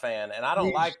Deion fan, and I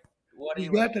don't like what he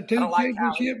got the 2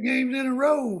 championship games in a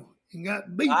row and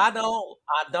got beat. I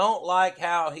don't like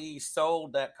how he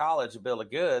sold that college a bill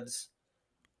of goods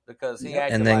because he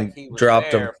acted And then like he was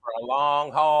dropped there him. for a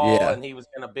long haul Yeah. and he was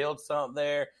going to build something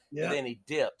there. Yeah. And then he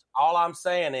dipped. All I'm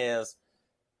saying is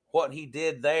what he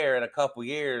did there in a couple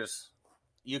years,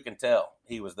 you can tell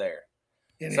he was there.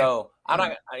 And So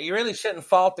you really shouldn't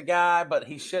fault the guy, but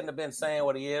he shouldn't have been saying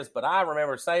what he is. But I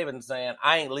remember Saban saying,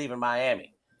 "I ain't leaving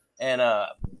Miami," and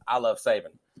I love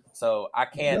Saban, so I I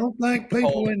can't. don't think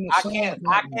people in the I South.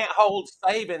 can't hold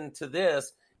Saban to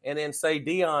this and then say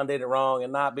Deion did it wrong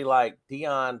and not be like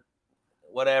Deion,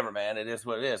 whatever, man. It is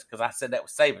what it is because I said that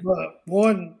was Saban. But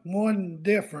one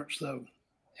difference though,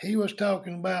 he was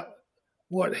talking about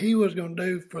what he was going to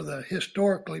do for the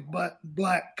historically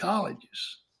black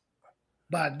colleges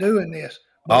by doing this.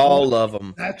 But all of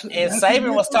them. that's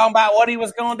Saban was talking about what he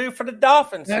was going to do for the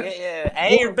Dolphins.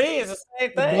 A or B is the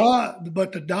same thing.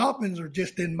 But the Dolphins are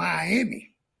just in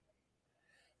Miami.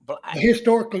 But The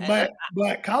historically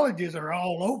black colleges are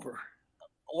all over.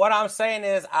 what I'm saying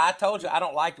is, I told you I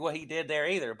don't like what he did there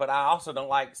either, but I also don't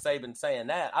like Saban saying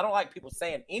that. I don't like people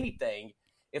saying anything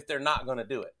if they're not going to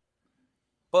do it.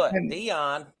 But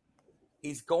Deion,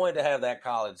 he's going to have that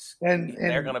college. And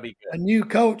they're going to be a good. new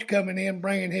coach coming in,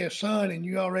 bringing his son, and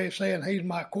you already saying he's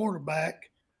my quarterback.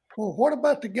 Well, what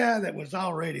about the guy that was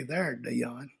already there,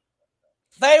 Deion?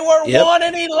 They were Yep.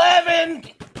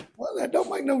 1-11. Well, that don't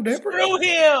make no difference. Screw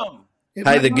him. It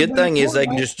Hey, might the not good be thing is they can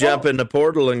quarterback's just jump fault. in the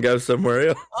portal and go somewhere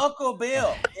else. Uncle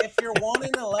Bill, if you're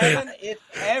 1-11, it's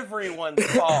everyone's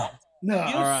fault. No,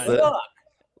 You All right. suck.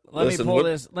 Listen,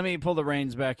 Let me pull the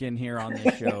reins back in here on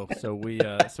this show so we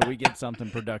get something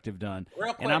productive done.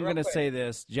 Real quick, And I'm real going to quick. say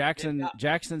this: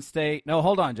 Jackson State. No,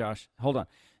 hold on, Josh. Hold on.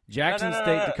 Jackson no,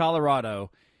 State no. to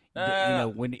Colorado.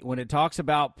 No. When it talks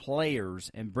about players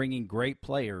and bringing great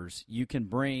players, you can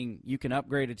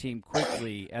upgrade a team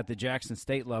quickly at the Jackson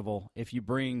State level if you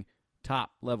bring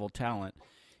top level talent.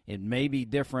 It may be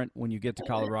different when you get to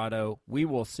Colorado. We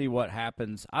will see what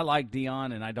happens. I like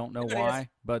Deion, and I don't know why,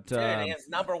 but Dude, his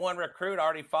number one recruit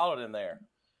already followed him there.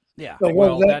 yeah, So what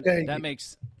well, does that that take you?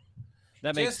 makes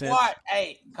Just sense. watch.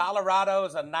 Hey, Colorado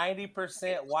is a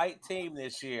 90% white team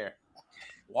this year.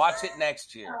 Watch it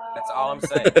next year. That's all I'm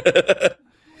saying.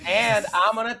 And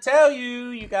I'm going to tell you,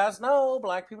 you guys know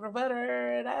black people are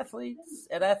better at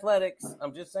athletics.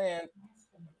 I'm just saying.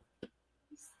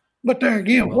 But there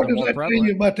again, Well, what they're does more that tell prevalent.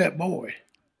 you about that boy?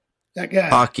 That guy.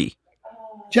 Hockey.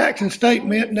 Jackson State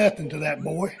meant nothing to that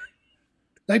boy.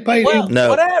 They paid Well, him. No.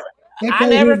 whatever. They I paid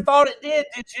never him- thought it did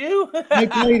you? They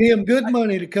paid him good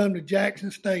money to come to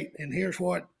Jackson State, and here's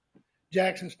what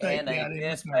Jackson State And they got in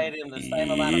just return. paid him the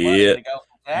same amount of money Yeah. to go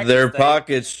from Jackson Their State.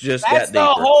 pockets just That's got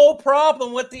the deeper. whole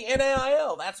problem with the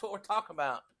NIL. That's what we're talking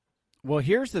about. Well,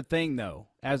 here's the thing, though.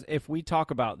 As if we talk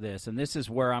about this, and this is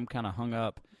where I'm kind of hung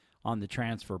up on the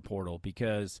transfer portal,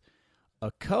 because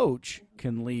a coach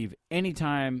can leave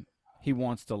anytime he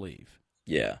wants to leave,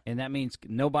 Yeah. and that means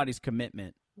nobody's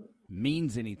commitment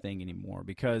means anything anymore.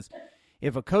 Because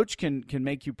if a coach can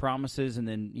make you promises and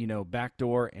then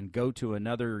backdoor and go to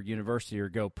another university or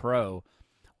go pro,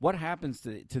 what happens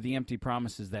to the empty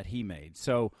promises that he made?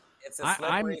 So It's a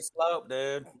slippery slope,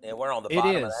 dude, and we're on the It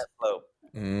bottom of is. that slope.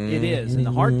 It is, and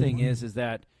the hard thing is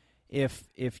that if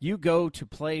you go to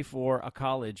play for a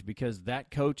college because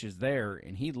that coach is there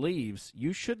and he leaves,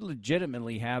 you should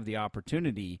legitimately have the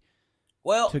opportunity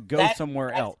to go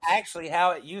somewhere else. That's actually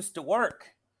how it used to work.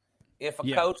 If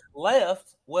a coach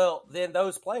left, well, then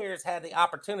those players had the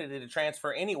opportunity to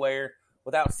transfer anywhere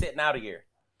without sitting out a year.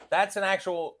 That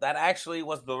actually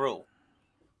was the rule.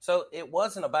 So it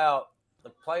wasn't about the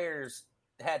players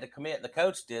had to commit and the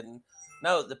coach didn't.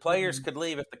 No, the players could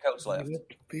leave if the coach left.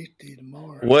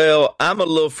 Well, I'm a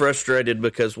little frustrated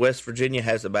because West Virginia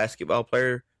has a basketball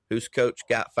player whose coach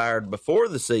got fired before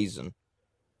the season,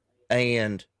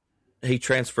 and he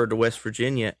transferred to West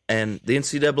Virginia, and the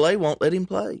NCAA won't let him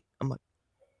play. I'm like,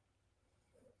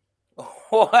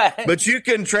 what? But you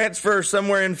can transfer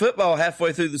somewhere in football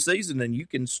halfway through the season, and you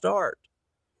can start.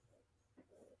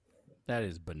 That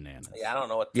is bananas. Yeah, I don't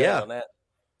know what to tell you on that.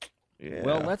 Yeah.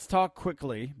 Well, let's talk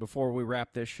quickly before we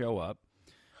wrap this show up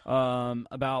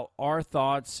about our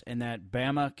thoughts in that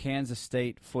Bama-Kansas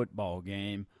State football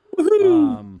game. What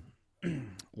I'm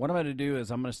going to do is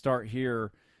I'm going to start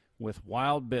here with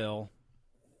Wild Bill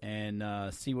and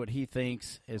see what he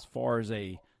thinks as far as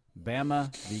a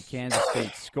Bama v. Kansas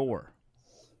State score.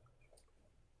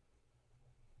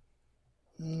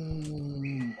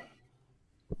 We're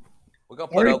going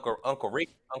to put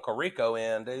Uncle Rico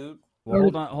in, dude.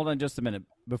 Well, hold on just a minute.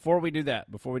 Before we do that,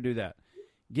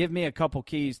 give me a couple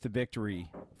keys to victory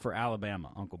for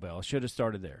Alabama, Uncle Bill. I should have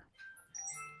started there.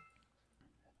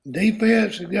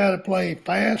 Defense has got to play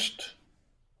fast,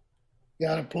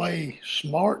 got to play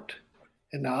smart,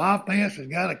 and the offense has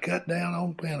got to cut down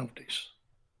on penalties.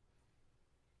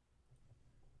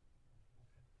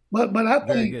 But I think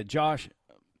very good, Josh.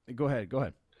 Go ahead.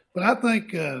 But I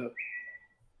think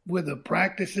with the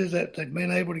practices that they've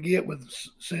been able to get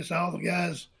since all the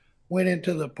guys went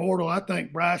into the portal, I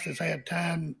think Bryce has had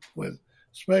time with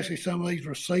especially some of these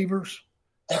receivers.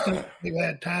 I think they've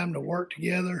had time to work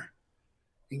together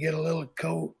and get a little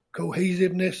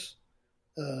cohesiveness,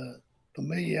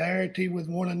 familiarity with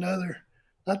one another.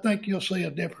 I think you'll see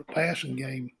a different passing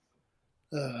game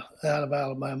out of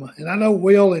Alabama. And I know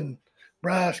Will and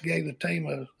Bryce gave the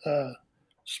team a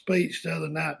speech the other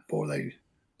night before they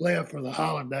left for the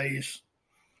holidays.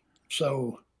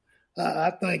 So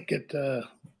I think they're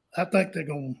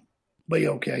going to be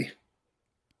okay.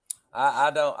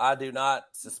 I do not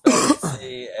suspect to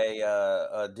see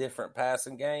a different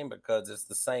passing game because it's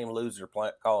the same loser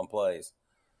calling plays.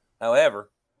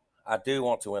 However, I do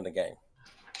want to win the game.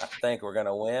 I think we're going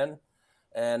to win,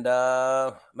 and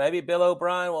maybe Bill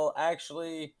O'Brien will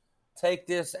actually take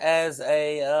this as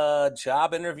a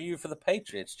job interview for the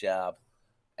Patriots job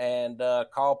and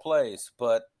call plays.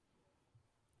 But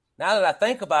now that I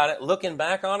think about it, looking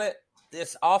back on it,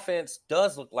 this offense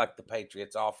does look like the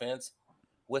Patriots offense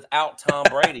without Tom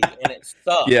Brady, and it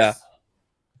sucks. Yeah.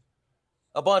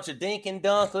 A bunch of dink and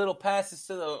dunk, little passes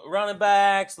to the running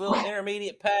backs, little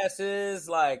intermediate passes.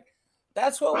 Like,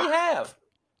 that's what we have.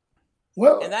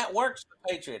 Well, and that works for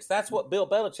the Patriots. That's what Bill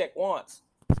Belichick wants.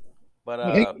 But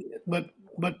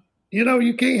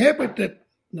you can't help it that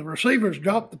the receivers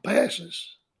drop the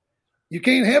passes. You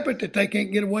can't help it that they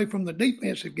can't get away from the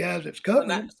defensive guys that's cutting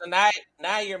them. So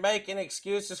now you're making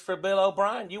excuses for Bill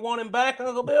O'Brien. You want him back,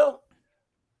 Uncle Bill?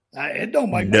 It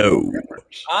don't make no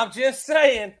difference. I'm just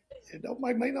saying. It don't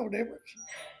make me no difference.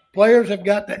 Players have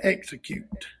got to execute.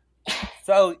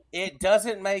 So it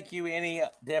doesn't make you any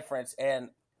difference. And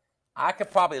I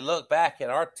could probably look back at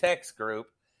our text group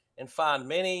and find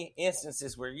many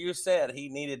instances where you said he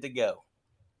needed to go.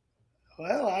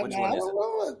 Well, I don't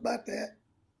know about that.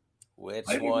 Which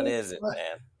one is it,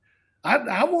 man?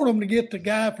 I want them to get the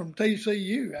guy from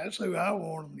TCU. That's who I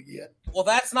want them to get. Well,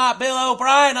 that's not Bill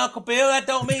O'Brien, Uncle Bill. That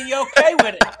don't mean you're okay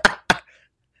with it.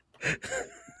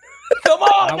 Come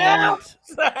on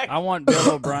I want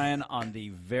Bill O'Brien on the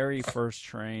very first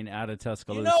train out of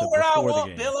Tuscaloosa. You know where I want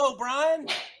game. Bill O'Brien?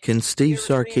 Can Steve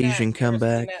Sarkisian come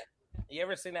back? You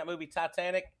ever seen that movie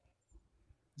Titanic?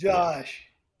 Josh.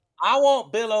 I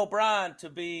want Bill O'Brien to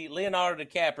be Leonardo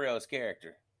DiCaprio's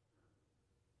character.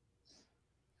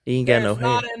 He ain't got There's no hair.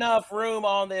 not enough room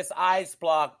on this ice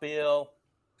block, Bill.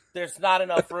 There's not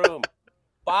enough room.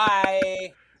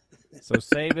 Bye. So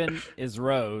Saban is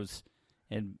Rose,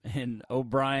 and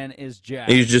O'Brien is Jack.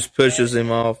 He just pushes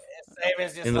him off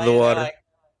Saban's just into the water. Like,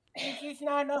 there's just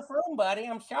not enough room, buddy.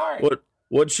 I'm sorry.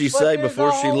 What'd she say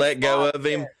before she let go of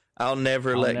him? I'll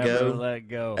never let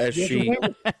go. As she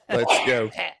lets go.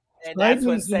 And that's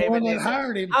what Saban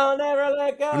hired him. I'll never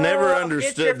let go. Never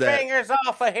understood Get your fingers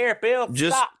off of here, Bill.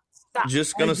 Stop.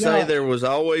 Just going to say there was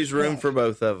always room for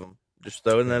both of them. Just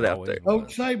throwing that out there.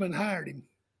 Coach Saban hired him.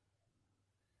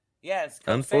 Yeah, it's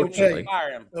Unfortunately.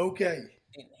 fire him. Okay.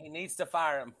 He needs to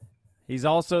fire him. He's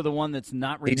also the one that's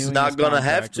not renewing. He's not going to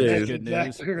have to. That's good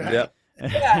Exactly news. right. Yep.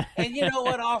 Yeah, and you know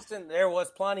what, Austin? There was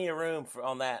plenty of room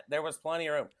on that. There was plenty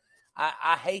of room.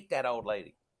 I hate that old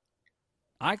lady.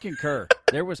 I concur.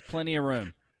 There was plenty of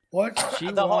room. What's She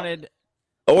The whole- wanted.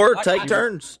 Or take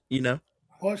turns,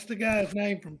 what's the guy's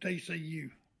name from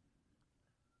TCU?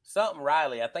 Something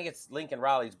Riley. I think it's Lincoln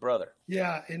Riley's brother.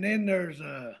 Yeah, and then there's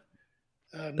Let's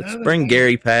another bring guy.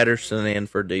 Gary Patterson in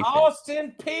for defense.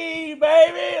 Austin P,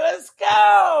 baby. Let's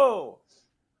go.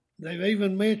 They've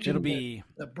even mentioned It'll be.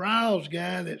 the Browse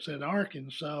guy that's at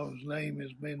Arkansas. His name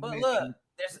has been But mentioned. look,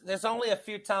 there's only a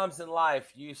few times in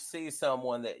life you see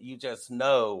someone that you just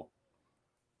know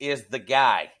is the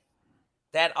guy.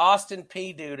 That Austin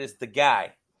P dude is the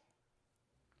guy.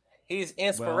 He's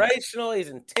inspirational. He's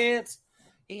intense.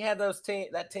 He had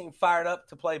that team fired up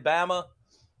to play Bama.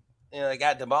 They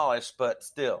got demolished, but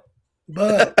still.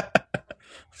 But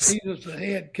he was the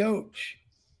head coach.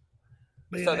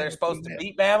 So they're supposed to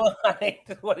beat Bama? I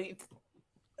mean, what do you?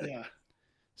 Yeah.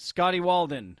 Scotty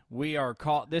Walden, we are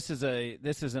called. This is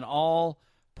an all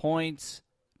points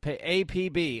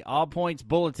APB, all points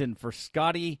bulletin for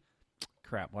Scotty.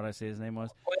 Crap, what did I say his name was?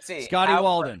 Let's see. Scotty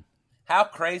Walden. How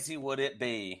crazy would it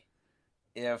be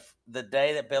if the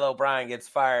day that Bill O'Brien gets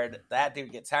fired, that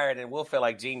dude gets hired, and we'll feel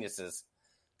like geniuses?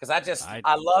 Because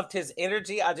I loved his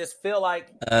energy. I just feel like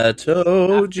I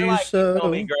told you He's so.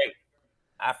 gonna be great.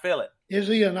 I feel it. Is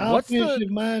he an What's the-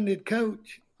 offensive-minded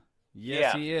coach?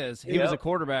 Yes, Yeah. he is. He Yep. was a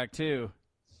quarterback too.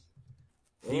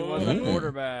 He was a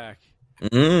quarterback.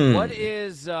 Mm. What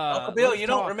is Uncle Bill, let's you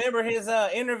talk- don't remember his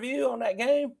interview on that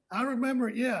game? I remember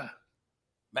it, yeah.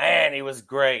 Man, he was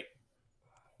great.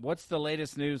 What's the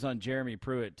latest news on Jeremy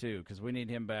Pruitt too? Because we need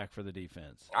him back for the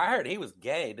defense. I heard he was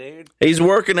gay, dude. He's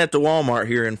working at the Walmart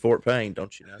here in Fort Payne,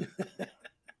 don't you know?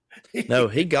 No,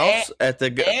 he golfs at the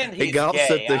And he he's golfs gay.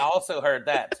 at the I also heard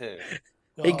that too.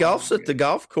 he golfs at the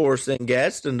golf course in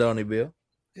Gadsden, don't he, Bill?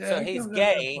 Yeah, So he he's comes out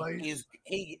that gay. place.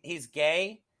 He's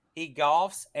gay. He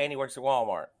golfs and he works at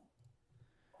Walmart.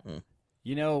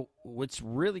 You know what's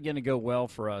really going to go well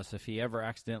for us if he ever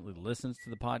accidentally listens to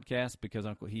the podcast because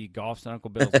he golfs at Uncle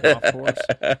Bill's golf course,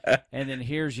 and then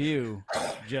hears you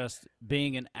just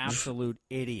being an absolute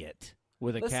idiot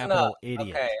with a Listen capital up.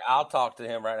 idiot. Okay, I'll talk to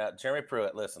him right now. Jeremy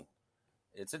Pruitt, listen.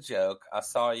 It's a joke. I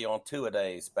saw you on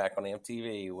Two-A-Days back on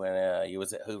MTV when you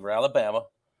was at Hoover, Alabama.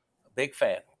 Big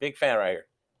fan right here.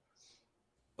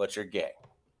 But you're gay.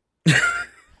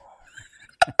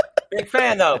 Big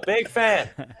fan though. Big fan.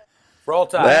 Roll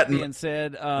Tide. That- That being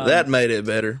said, That made it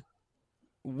better.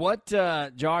 what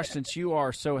Josh, since you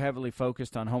are so heavily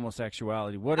focused on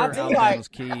homosexuality, what I are do Alabama's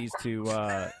keys to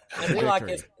I do like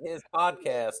victory? his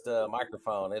podcast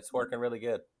microphone. It's working really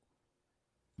good.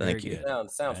 Thank Very you.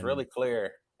 good. Sounds And- really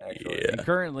clear. Actually. Yeah. And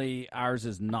currently, ours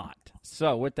is not.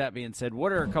 So, with that being said,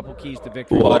 what are a couple keys to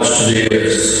victory? Watch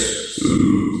this.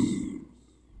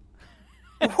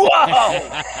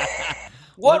 Whoa!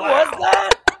 What was that?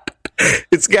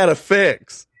 It's got a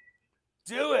fix.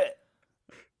 Do it.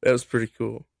 That was pretty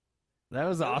cool. That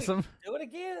was awesome. Do it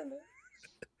again.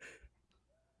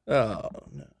 Oh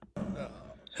no.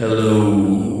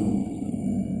 Hello.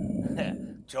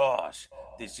 Josh,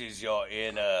 this is your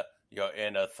inner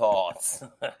thoughts.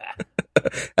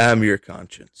 I'm your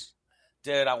conscience.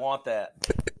 Dude, I want that.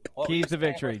 What Keys was to that?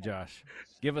 victory, Josh.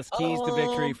 Give us keys to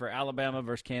victory for Alabama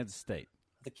versus Kansas State.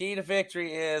 The key to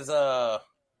victory is our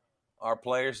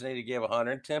players need to give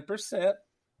 110%.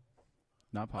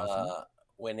 Not possible.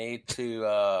 We need to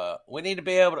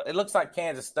be able to. It looks like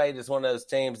Kansas State is one of those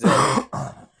teams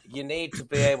that you need to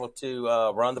be able to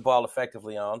run the ball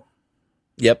effectively on.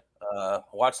 Yep.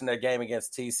 Watching their game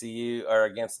against TCU or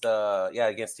against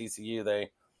TCU,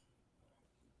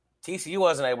 TCU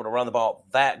wasn't able to run the ball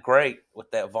that great with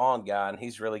that Vaughn guy, and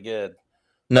he's really good.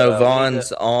 No, we need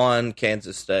Vaughn's on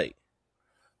Kansas State.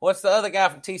 What's the other guy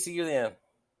from TCU then?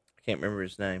 I can't remember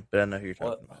his name, but I know who you're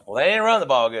talking about. Well, they didn't run the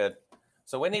ball good.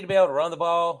 So we need to be able to run the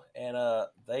ball, and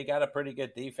they got a pretty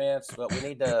good defense, but we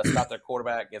need to stop their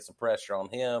quarterback, get some pressure on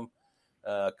him,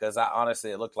 because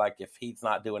honestly, it looked like if he's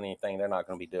not doing anything, they're not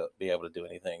going to be able to do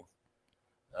anything.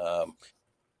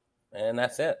 And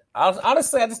that's it.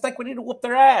 Honestly, I just think we need to whoop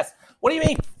their ass. What do you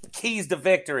mean keys to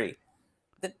victory?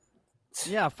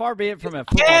 Yeah, far be it from a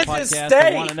football Kansas podcast.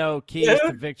 State, I want to know keys dude.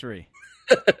 to victory.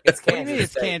 It's What do you mean Kansas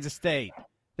it's State. Kansas State?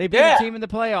 They beat Yeah. a team in the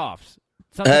playoffs.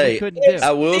 Something Hey, we couldn't do.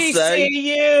 I will say,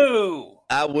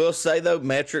 TCU. though,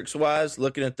 metrics wise,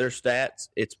 looking at their stats,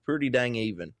 it's pretty dang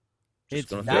even. Just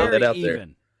It's gonna throw very that out there.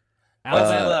 even.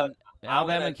 What's Alabama, the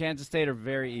Alabama and Kansas State are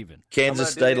very even.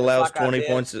 Kansas State allows 20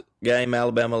 points a game.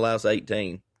 Alabama allows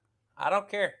 18. I don't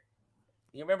care.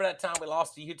 You remember that time we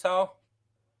lost to Utah?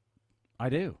 I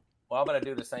do. Well, I'm going to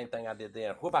do the same thing I did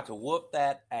then. We're about to whoop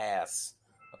that ass.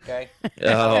 Okay?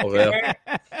 Oh, well.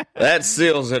 That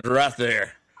seals it right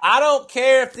there. I don't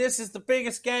care if this is the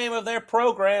biggest game of their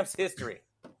program's history.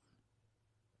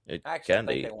 It Actually, I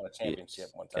kinda think they won a championship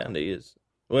one time. Kind of is.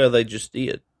 Well, they just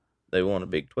did. They won a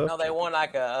Big 12. No, they won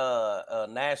like a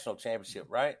national championship,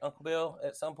 right, Uncle Bill,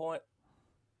 at some point?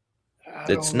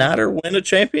 Did Snyder win a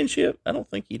championship? I don't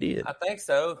think he did. I think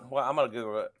so. Well, I'm going to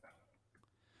Google it.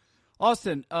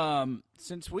 Austin,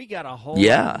 since we got a whole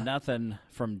lot of nothing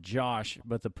from Josh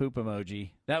but the poop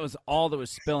emoji, that was all that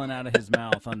was spilling out of his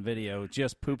mouth on video,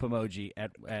 just poop emoji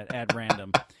at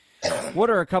random. What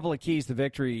are a couple of keys to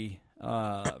victory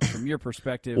from your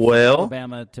perspective for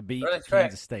Alabama to beat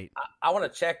Kansas State? I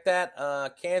want to check that.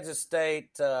 Kansas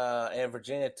State and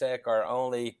Virginia Tech are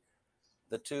only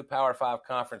the two Power 5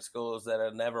 conference schools that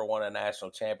have never won a national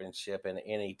championship in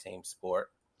any team sport.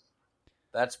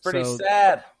 That's pretty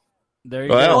sad. There you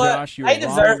go, Josh. You were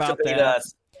wrong about that.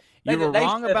 Us. You were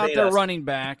wrong about their running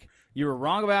back. You were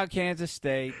wrong about Kansas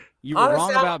State. You were wrong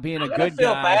about being a good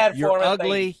guy. You're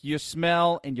ugly, you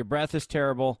smell, and your breath is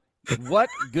terrible. What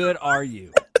good are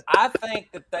you? I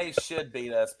think that they should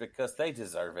beat us because they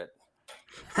deserve it.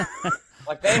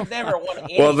 Like, they've never won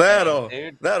anything, well,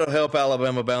 dude. that'll help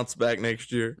Alabama bounce back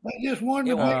next year. They just won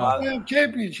the Big 12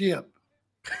 championship.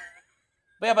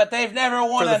 Yeah, but they've never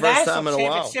won a national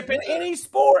championship in any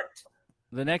sport.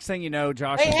 The next thing you know,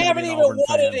 Josh, they haven't even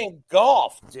won it in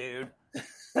golf, dude.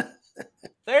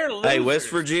 They're losers. Hey, West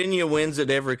Virginia wins it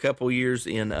every couple years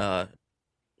in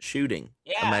shooting.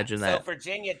 Yeah, imagine that. So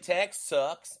Virginia Tech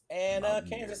sucks, and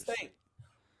Kansas State,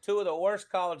 two of the worst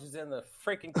colleges in the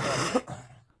freaking country.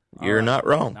 You're not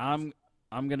wrong. I'm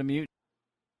gonna mute.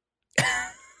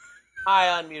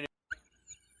 I unmuted.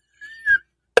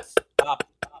 Stop.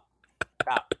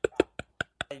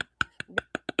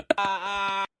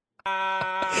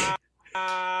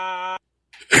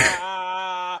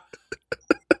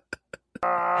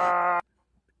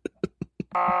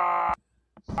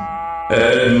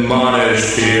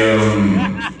 Admonish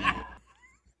him.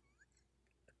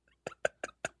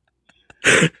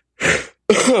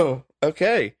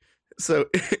 Okay. So,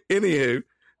 anywho,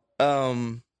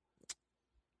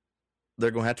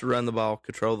 they're going to have to run the ball,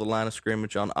 control the line of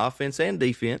scrimmage on offense and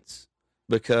defense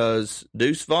because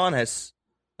Deuce Vaughn has,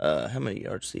 how many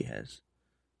yards he has?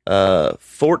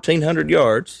 1,400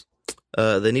 yards.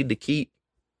 They need to keep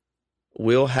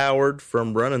Will Howard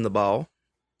from running the ball.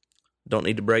 Don't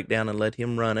need to break down and let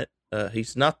him run it.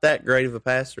 He's not that great of a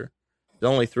passer. He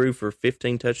only threw for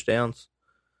 15 touchdowns,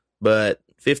 but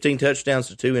 15 touchdowns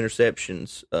to 2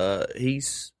 interceptions.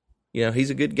 He's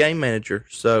a good game manager.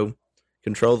 So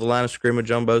control the line of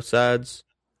scrimmage on both sides.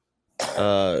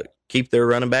 Keep their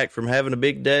running back from having a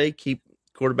big day. Keep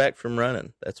quarterback from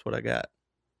running. That's what I got.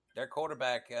 Their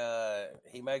quarterback,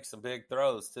 he makes some big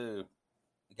throws too.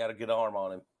 You got a good arm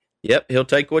on him. Yep, he'll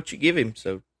take what you give him.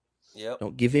 So yep.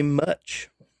 Don't give him much.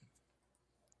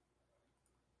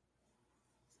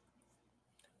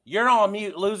 You're on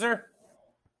mute, loser.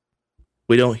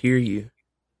 We don't hear you.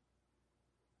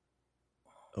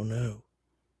 Oh, no.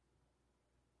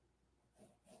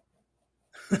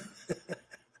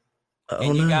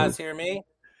 Can you guys hear me?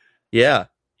 Yeah.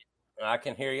 I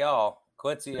can hear y'all.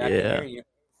 Quincy, I can hear you.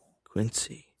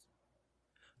 Quincy.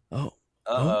 Oh.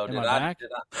 Uh-oh. Am I back?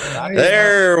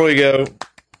 There we go.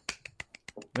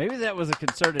 Maybe that was a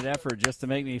concerted effort just to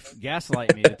make me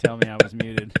gaslight me to tell me I was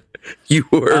muted. You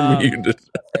were muted.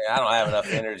 I don't have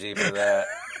enough energy for that.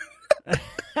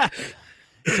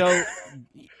 So,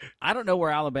 I don't know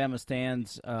where Alabama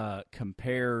stands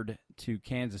compared to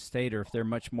Kansas State or if they're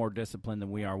much more disciplined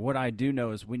than we are. What I do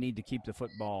know is we need to keep the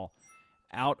football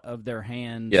out of their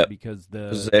hands because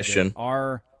possession.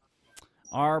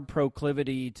 Our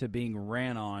proclivity to being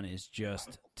ran on is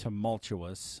just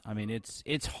tumultuous. I mean,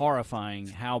 it's horrifying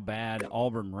how bad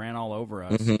Auburn ran all over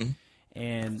us. Mm-hmm.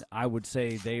 And I would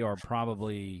say they are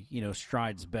probably,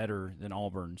 strides better than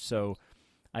Auburn. So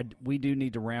we do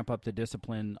need to ramp up the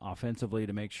discipline offensively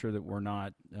to make sure that we're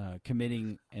not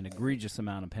committing an egregious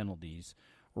amount of penalties.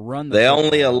 They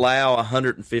only allow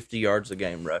 150 yards a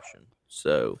game rushing.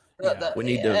 So we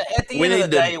need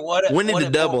to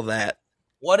double that.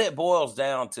 What it boils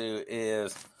down to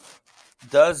is,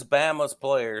 does Bama's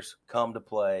players come to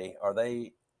play? Are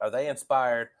they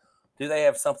inspired? Do they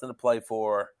have something to play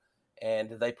for? And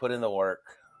do they put in the work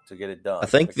to get it done? I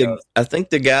think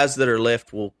the guys that are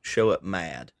left will show up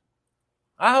mad.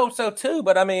 I hope so too.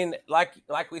 But I mean, like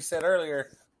we said earlier,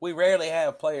 we rarely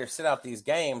have players sit out these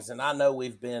games, and I know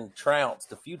we've been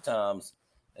trounced a few times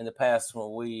in the past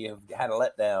when we have had a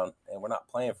letdown and we're not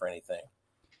playing for anything.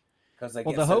 Because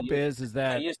the hope is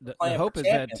that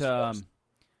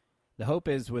the hope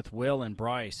is with Will and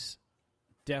Bryce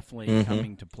definitely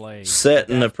coming to play,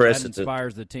 setting the precedent. That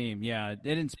inspires the team. Yeah,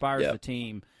 it inspires the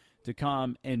team to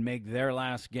come and make their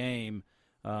last game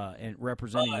and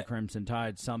representing the Crimson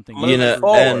Tide something. Moving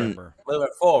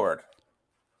forward.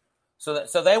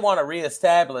 So they want to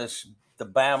reestablish the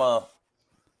Bama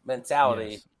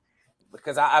mentality. Yes.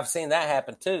 Because I've seen that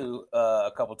happen too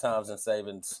a couple times in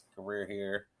Saban's career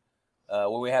here,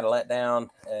 where we had a letdown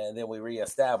and then we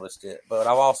reestablished it. But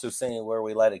I've also seen where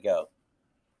we let it go.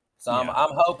 So I'm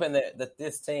hoping that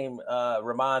this team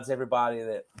reminds everybody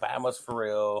that Bama's for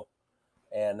real,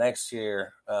 and next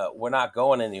year we're not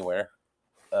going anywhere,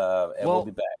 and we'll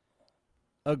be back.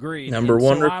 Agreed. Number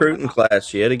one recruiting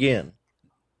class yet again.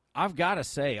 I've got to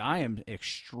say, I am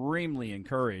extremely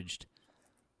encouraged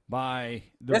by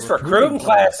this recruiting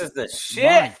class is the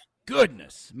shit.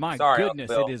 My goodness,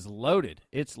 it is loaded.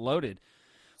 It's loaded.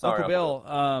 Sorry, Uncle Bill.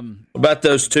 About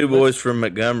those two boys from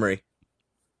Montgomery.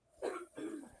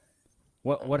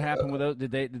 What happened with those?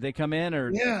 Did they come in or?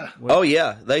 Yeah. Oh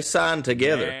yeah, they signed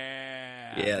together.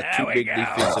 Yeah, two big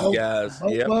defensive guys.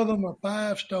 Both of them are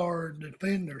 5-star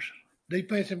defenders,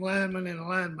 defensive linemen and a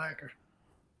linebacker.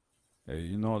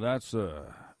 Hey,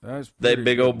 that's they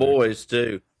big old boys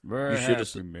too. Very you should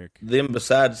happy, have. Mick. Them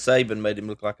besides Saban made him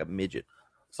look like a midget.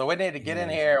 So we need to get in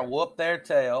here and whoop their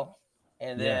tail,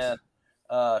 and then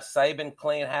Saban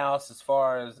clean house as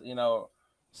far as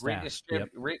redistribute,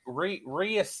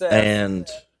 reassess and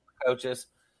coaches,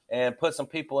 and put some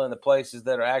people in the places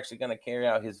that are actually going to carry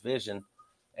out his vision.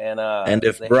 And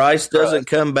if Bryce doesn't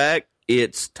come back,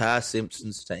 it's Ty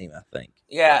Simpson's team, I think.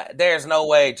 Yeah, there's no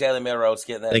way Jalen Milroe's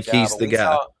getting that job. I think he's the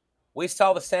guy. We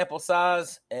saw the sample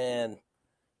size, and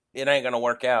it ain't going to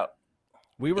work out.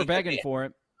 We were begging for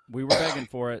it.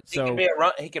 So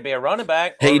he could be a running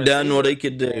back. He done what he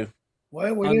could do.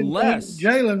 Well, we didn't think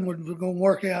Jalen was going to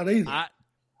work out either.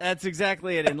 That's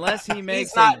exactly it. Unless he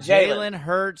makes a Jalen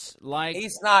Hurts like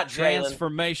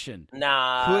transformation.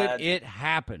 Nah, could it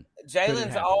happen?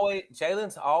 Jalen's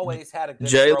always had a good.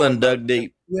 Jalen dug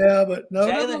deep. Yeah, but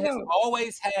Jalen has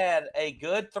always had a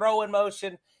good throwing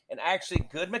motion and actually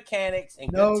good mechanics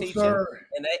and good teaching. Sir.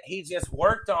 And he just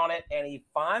worked on it and he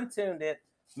fine tuned it.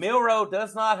 Milroe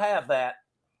does not have that.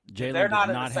 Jalen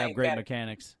did not have great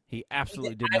mechanics. He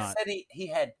absolutely did not. I said he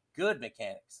had good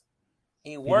mechanics.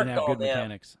 He worked on good them.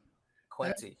 Mechanics.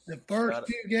 Quincy. The first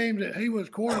few games that he was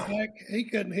quarterback, he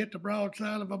couldn't hit the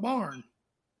broadside of a barn.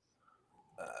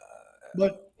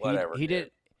 But whatever he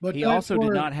did. But he also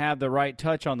did not have the right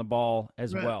touch on the ball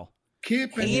as well. He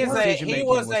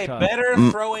was a better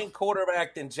throwing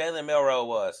quarterback than Jalen Milroe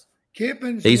was.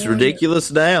 He's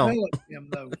ridiculous now.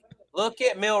 Look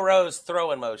at Milroe's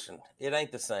throwing motion. It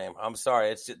ain't the same. I'm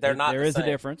sorry. It's just, they're not. There the is same. a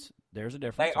difference. There's a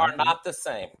difference. They are not the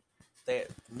same.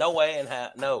 No way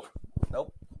nope.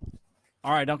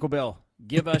 All right, Uncle Bill,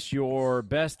 give us your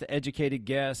best educated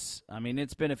guess. I mean,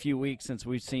 it's been a few weeks since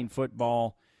we've seen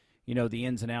football. The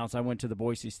ins and outs. I went to the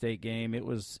Boise State game. It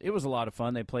was a lot of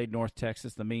fun. They played North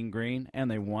Texas, the Mean Green, and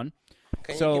they won.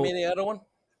 Can you give me the other one?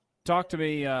 Talk to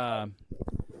me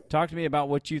about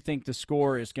what you think the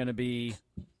score is going to be.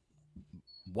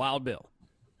 Wild Bill.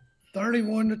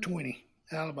 31-20,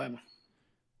 Alabama.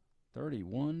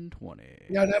 31-20.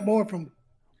 Yeah, that boy from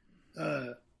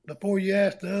before you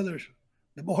asked the others,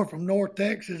 the boy from North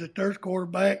Texas, the third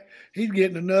quarterback, he's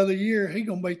getting another year. He's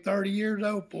going to be 30 years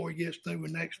old before he gets through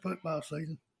with next football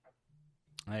season.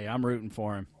 Hey, I'm rooting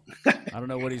for him. I don't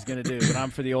know what he's going to do, but I'm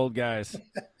for the old guys.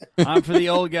 I'm for the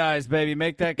old guys, baby.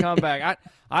 Make that comeback.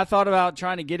 I thought about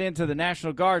trying to get into the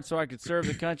National Guard so I could serve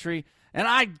the country, and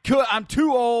I'm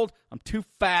too old, I'm too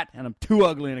fat, and I'm too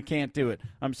ugly, and I can't do it.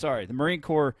 I'm sorry. The Marine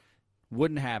Corps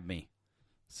wouldn't have me,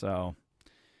 so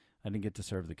I didn't get to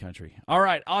serve the country. All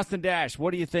right, Austin Dash,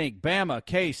 what do you think? Bama,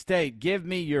 K-State, give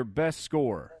me your best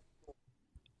score.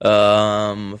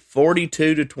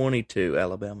 42-22,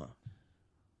 Alabama.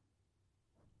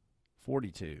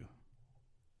 42-22,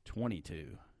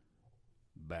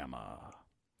 Bama.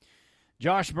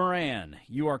 Josh Moran,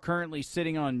 you are currently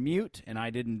sitting on mute, and I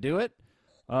didn't do it.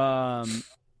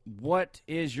 What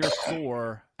is your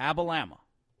score, Alabama?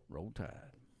 Roll Tide.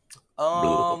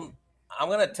 I'm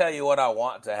going to tell you what I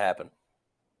want to happen.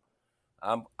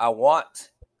 I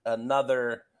want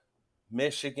another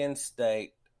Michigan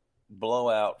State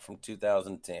blowout from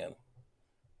 2010.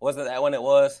 Wasn't that when it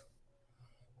was?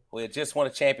 We had just won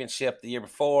a championship the year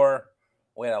before.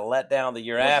 We had a letdown the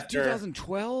year Was it after.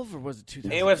 2012 or was it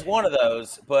 2000? It was one of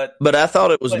those, but I thought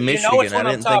it was But you know Michigan. which I one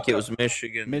I'm didn't think it talking was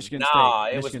Michigan. Michigan nah,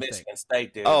 State. it was State. Michigan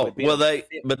State, dude. Oh, We beat well, them they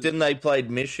 50. but then they played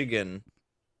Michigan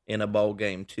in a bowl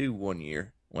game too one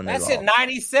year when they That's lost. in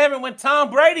 '97 when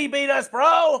Tom Brady beat us,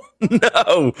 bro.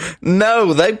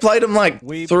 No, they played them like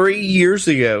We- 4 years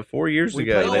ago. We They played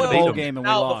the beat bowl them. game and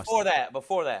we No, lost. before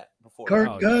that. Kirk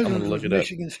Oh, I'm Cousins gonna was look it up.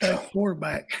 Michigan State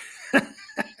quarterback.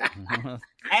 Well,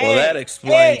 that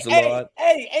explains a lot.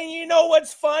 Hey, and you know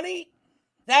what's funny?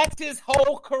 That's his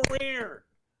whole career.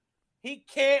 He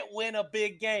can't win a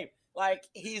big game. Like,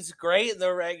 he's great in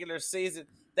the regular season.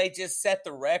 They just set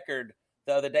the record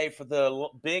the other day for the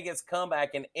biggest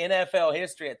comeback in NFL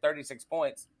history at 36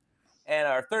 points,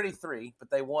 or 33,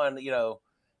 but they won,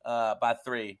 by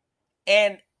 3.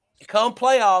 And come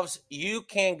playoffs, you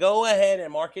can go ahead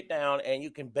and mark it down, and you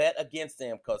can bet against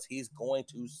him because he's going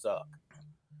to suck.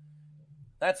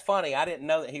 That's funny. I didn't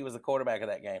know that he was the quarterback of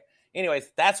that game. Anyways,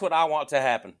 that's what I want to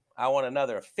happen. I want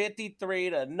another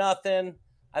 53-0.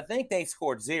 I think they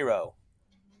scored 0.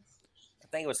 I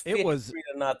think it was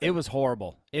 53-0. It was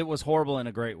horrible. It was horrible in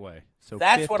a great way. So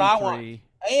That's what I want. 53.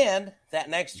 And that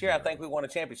next year, I think we won a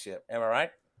championship. Am I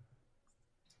right?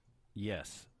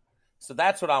 Yes. So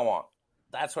that's what I want.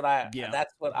 That's what I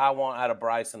want out of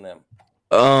Bryce and them.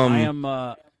 I am.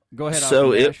 Go ahead.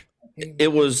 So Austin Nash.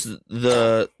 it was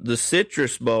the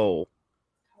Citrus Bowl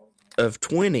of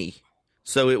 20.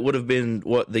 So it would have been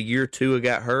the year Tua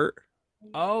got hurt.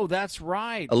 Oh, that's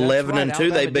right. 11-2. They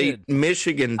Alabama beat did.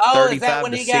 Michigan Is that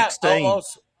when he got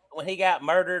 35-16. when he got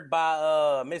murdered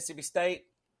by Mississippi State?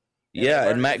 Yeah,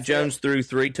 and Mac Murdered Jones threw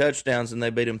 3 touchdowns, and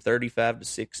they beat him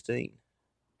 35-16.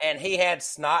 And he had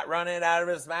snot running out of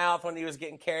his mouth when he was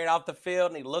getting carried off the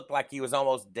field, and he looked like he was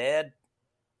almost dead.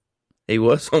 He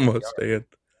was almost dead.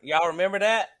 Y'all remember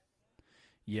that?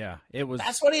 Yeah, it was.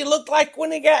 That's what he looked like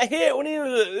when he got hit. When he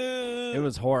was. It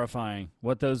was horrifying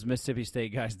what those Mississippi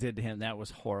State guys did to him. That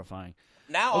was horrifying.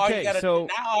 Now all you got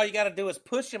to do is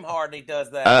push him hard, and he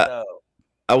does that. Though.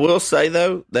 I will say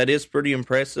though that is pretty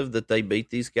impressive that they beat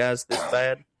these guys this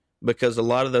bad because a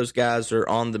lot of those guys are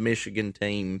on the Michigan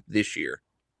team this year.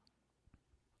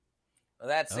 Well,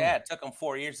 that's sad. It took them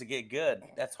 4 years to get good.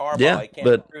 That's horrible. Yeah, He can't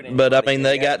but recruit anybody. I mean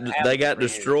they He hasn't got had 3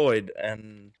 years. destroyed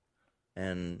and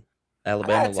I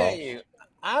Alabama gotta tell lost. you,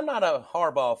 I'm not a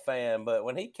Harbaugh fan, but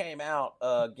when he came out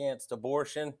against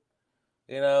abortion,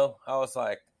 I was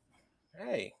like,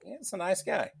 "Hey, he's a nice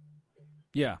guy."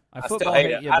 Yeah, I football still hate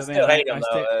hate him. you, I but still man, hate him,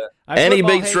 though. And he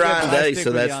football beats hate you, Ryan but I Day, stick so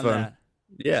with that's you on fun. that.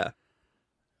 Yeah.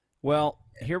 Well,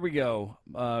 here we go.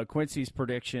 Quincy's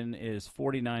prediction is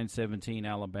 49-17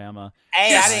 Alabama.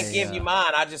 Hey, I didn't give you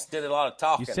mine. I just did a lot of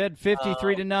talking. You said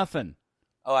 53-0.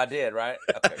 Oh, I did, right?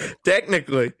 Okay.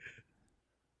 Technically.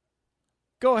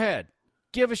 Go ahead.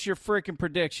 Give us your freaking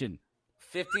prediction.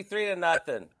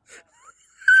 53-0.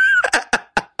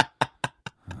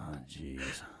 Oh,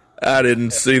 jeez. I didn't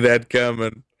see that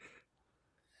coming.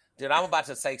 Dude, I'm about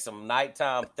to take some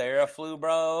nighttime Theraflu,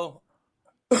 bro.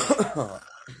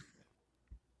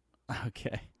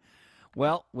 Okay.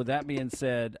 Well, with that being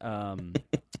said, we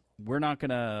won't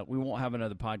have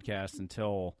another podcast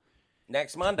until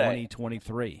Next Monday.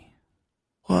 2023.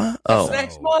 What? It's Oh.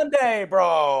 next Monday,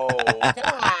 bro. Come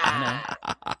on.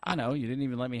 I know. You didn't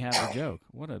even let me have the joke.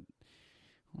 What a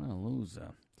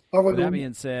loser. Are we With that gonna,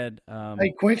 being said,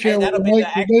 hey, Quincy, Hey, are we that'll gonna be make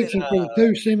the prediction action, for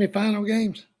the 2 semifinal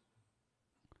games?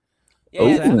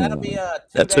 Yeah, so Ooh. that'll be 2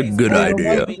 That's a days good ago.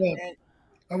 idea.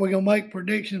 Are we gonna make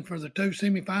prediction for the 2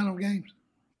 semifinal games?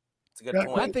 It's a good Right.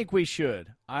 point. I think we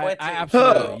should. I Quincy.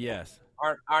 absolutely, yes.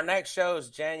 Our next show is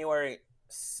January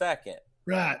 2nd.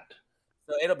 Right.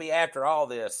 So it'll be after all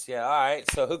this. Yeah, all right.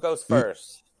 So who goes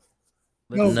first?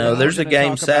 No, No, there's a We're gonna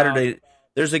game talk Saturday. about-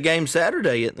 There's a game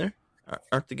Saturday, isn't there?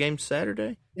 Aren't the games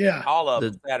Saturday? Yeah. All of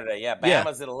them Saturday. Yeah,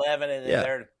 Bama's at 11, and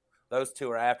then those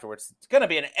 2 are afterwards. It's going to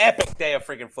be an epic day of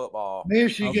freaking football.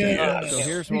 Michigan. Okay, so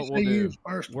here's what we'll do. TCU's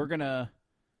first. We're gonna.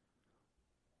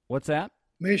 What's that?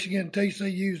 Michigan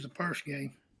TCU's the first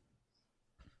game.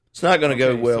 It's not going to go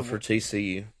Okay, well so for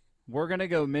TCU. We're gonna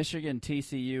go Michigan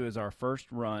TCU as our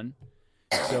first run.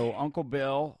 So, Uncle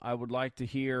Bill, I would like to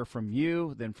hear from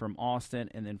you, then from Austin,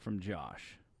 and then from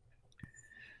Josh.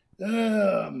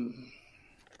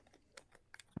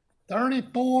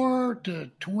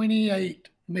 34-28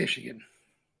 Michigan.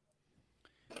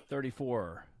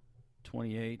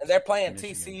 34-28. And they're playing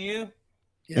Michigan. TCU.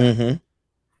 Yeah. Mm-hmm.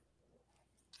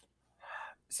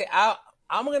 See, I'm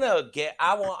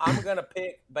gonna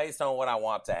pick based on what I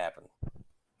want to happen.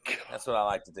 That's what I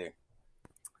like to do.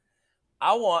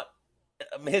 I want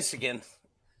Michigan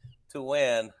to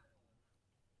win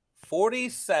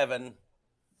 47-21.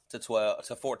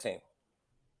 to 14.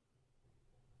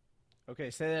 Okay,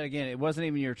 say that again. It wasn't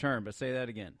even your turn, but say that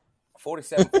again.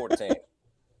 47-14.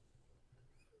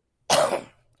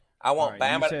 I want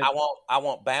right, Bama. said- I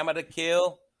want Bama to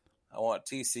kill. I want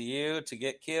TCU to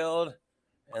get killed,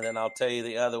 and then I'll tell you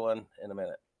the other one in a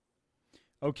minute.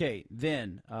 Okay,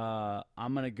 then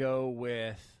I'm going to go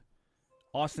with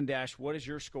Austin Dash. What is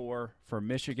your score for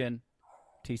Michigan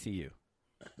TCU?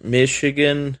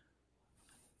 Michigan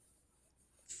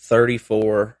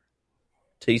 34,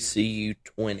 TCU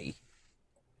 20.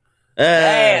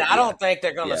 Man, I don't think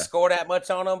they're going to yeah. score that much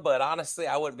on them, but honestly,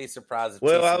 I wouldn't be surprised if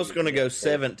Well, I TCU was going to did go too.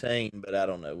 17, but I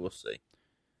don't know. We'll see.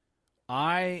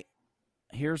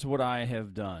 Here's what I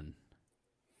have done.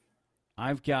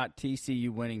 I've got TCU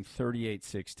winning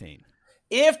 38-16.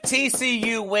 If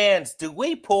TCU wins, do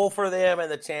we pull for them in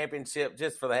the championship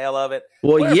just for the hell of it?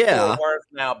 Well, We're yeah. Fort Worth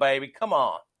now, baby. Come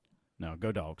on. No,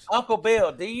 go Dogs. Uncle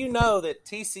Bill, do you know that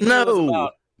TCU No, was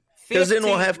about 'cause 15 then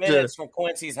we'll have to- minutes from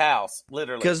Quincy's house,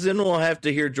 literally? Because then we'll have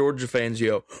to hear Georgia fans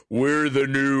yell, "We're the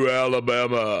new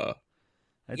Alabama."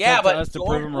 It's Yeah, up to but us to Georgia,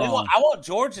 prove them wrong. I want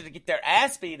Georgia to get their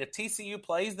ass beat. If TCU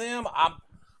plays them,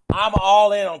 I'm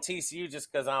all in on TCU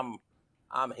just because I'm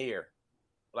here.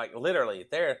 Like literally,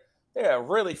 they're a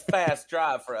really fast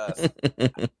drive for us.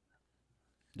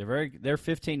 They're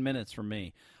 15 minutes from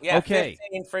me. Yeah, Okay.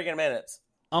 15 freaking minutes.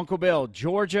 Uncle Bill,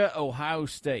 Georgia, Ohio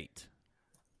State.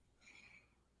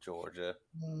 Georgia.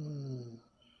 Mm.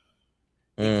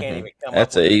 He can't even come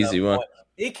That's up with an easy enough one. points.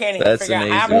 He can't even That's figure an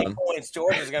out how easy many one. points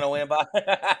Georgia's going to win by.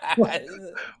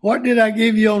 What did I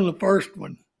give you on the first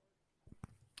one?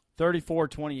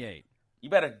 34-28. You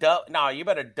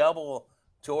better double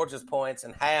Georgia's points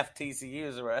and half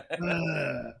TCU's, right?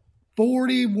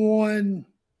 41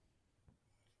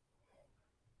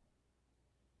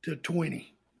 to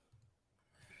 20.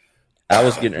 I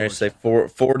was getting ready to say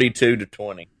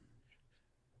 42-20.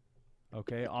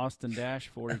 Okay, Austin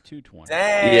Dash 42-20.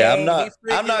 Dang, Yeah,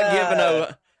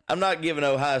 I'm not giving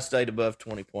Ohio State above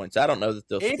 20 points. I don't know that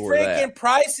they'll He score freaking that.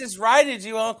 Price is righted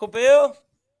you, Uncle Bill.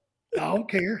 I don't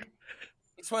care.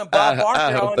 It's when Bob Barker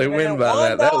I hope only they paid win him by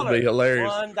that. That would be $1.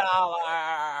 hilarious.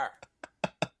 $1.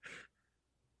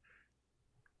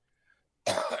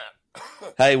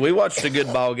 Hey, we watched a good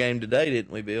ball game today,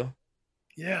 didn't we, Bill?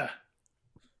 Yeah.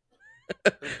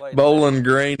 Who played Bowling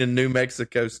Green and New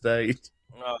Mexico State.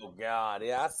 Oh God,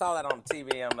 yeah, I saw that on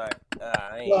TV. I'm like,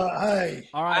 Well, hey,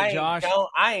 All right, Josh.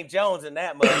 I ain't Jones in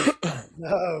that much.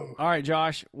 no. All right,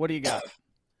 Josh, what do you got?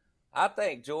 I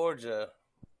think Georgia.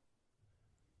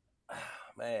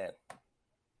 Man,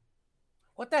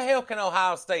 what the hell can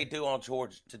Ohio State do on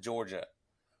Georgia?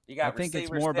 You got I think it's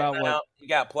receivers more sitting about what- out. You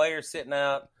got players sitting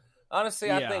out.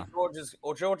 Honestly, I Yeah. think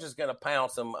Georgia's going to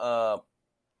pounce them.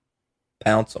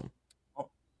 Pounce them.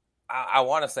 I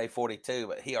want to say 42,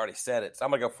 but he already said it. So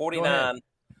I'm going to go 49.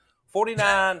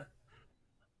 ahead.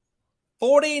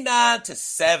 49 to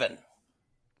 7.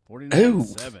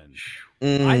 49-7. I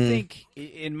Mm, think,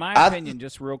 in my I- opinion,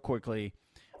 just real quickly,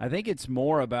 I think it's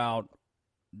more about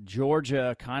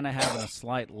Georgia kind of having a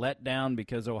slight letdown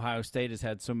because Ohio State has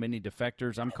had so many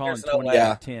defectors. I'm calling There's no way.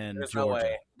 28-10 There's Georgia. no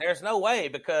way. There's no way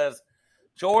because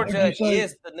Georgia What'd you say,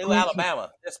 is the new Quincy?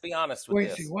 Alabama. Let's be honest with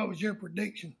Quincy, this. what was your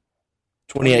prediction?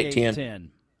 28-10.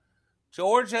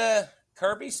 Georgia,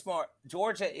 Kirby Smart,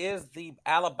 Georgia is the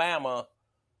Alabama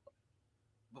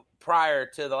prior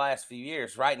to the last few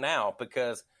years right now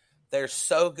because they're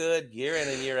so good year in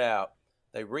and year out.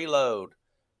 They reload.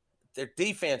 Their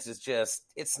defense is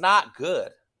it's not good.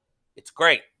 It's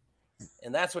great.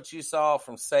 And that's what you saw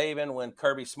from Saban when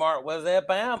Kirby Smart was at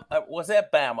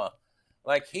Bama.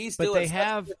 Like, he's But doing they such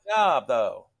have- a good job,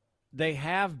 though. They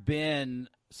have been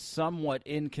somewhat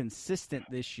inconsistent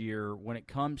this year when it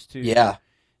comes to Yeah.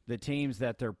 the teams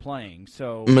that they're playing.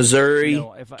 So Missouri, you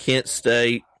know, if I- Kent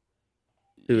State.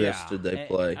 Who Yeah. else did they And-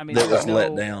 play I mean, that there's was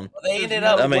let no- down? They There's ended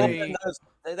no up way- whooping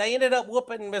they ended up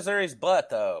whooping Missouri's butt,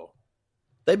 though.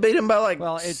 They beat them by like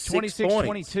well, it's 6 points.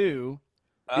 26-22.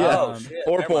 Yeah, Oh, shit.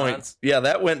 4 Never mind. points. Yeah,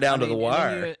 that went down I to the mean, and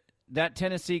then wire. that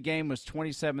Tennessee game was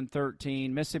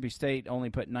 27-13. Mississippi State only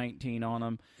put 19 on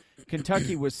them.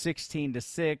 Kentucky was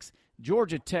 16-6.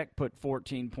 Georgia Tech put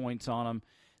 14 points on them.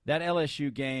 That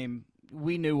LSU game,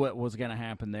 we knew what was going to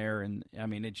happen there, and I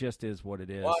mean, it just is what it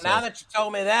is. Well, So- now that you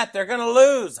told me that, they're going to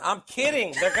lose. I'm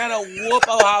kidding. They're going to whoop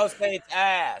Ohio State's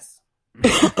ass.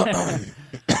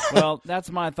 Well, that's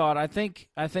my thought. I think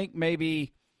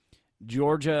maybe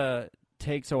Georgia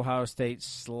takes Ohio State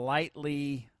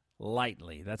slightly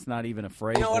lightly. That's not even a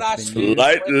phrase. You know what that's I been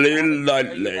should used.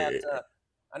 Lightly.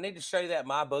 I need to show you that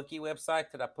MyBookie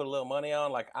website that I put a little money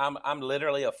on. Like, I'm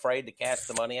literally afraid to cash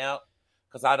the money out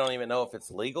because I don't even know if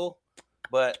it's legal.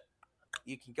 but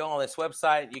you can go on this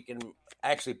website. You can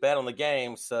actually bet on the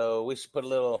game. So we should put a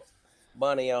little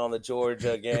money on the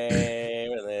Georgia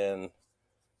game, and then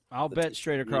I'll bet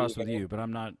straight across with you, but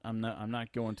I'm not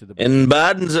going to the. In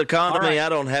Biden's economy, All right. I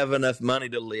don't have enough money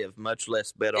to live, much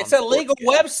less bet on. it's a legal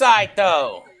website,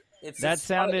 though. It's not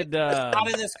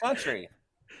in this country.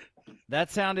 That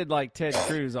sounded like Ted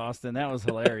Cruz, Austin. That was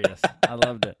hilarious. I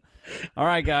loved it. All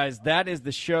right, guys, that is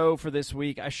the show for this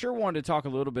week. I sure wanted to talk a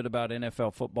little bit about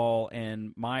NFL football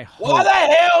and my hope. Why the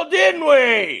hell didn't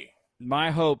we?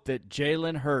 My hope that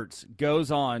Jalen Hurts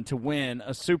goes on to win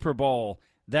a Super Bowl.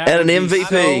 That And an would be MVP.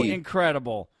 so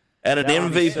incredible. And an That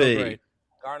would be so MVP. great.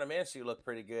 Gardner Minshew looked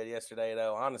pretty good yesterday,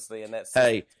 though. Honestly, in that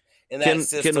Hey,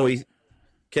 system.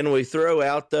 can we throw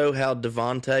out though how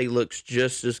Devontae looks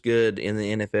just as good in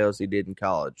the NFL as he did in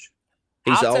college?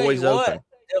 He's I'll tell you always what, open.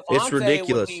 It's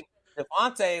ridiculous.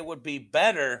 Devontae would be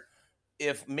better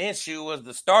if Minshew was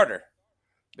the starter,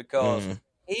 because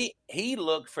he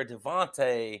looked for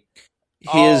Devontae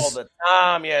all the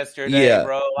time yesterday,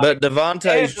 bro. But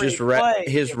Devontae's every just play,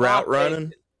 his route Devontae-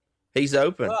 running. He's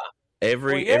open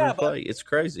every play. It's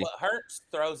crazy. But Hurts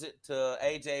throws it to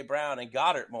A.J. Brown and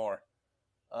Goddard more.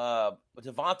 But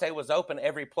Devontae was open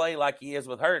every play like he is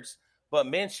with Hurts, but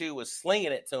Minshew was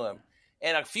slinging it to him.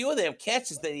 And a few of them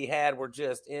catches that he had were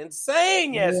just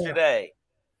insane yesterday.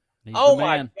 He's Oh, the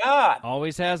my man. God.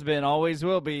 Always has been, always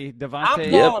will be. I'm Devontae,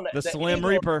 calling the it. Slim Eagles-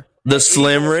 Reaper. The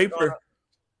Slim Reaper.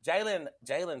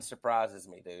 Jalen surprises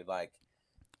me, dude. Like,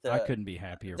 I couldn't be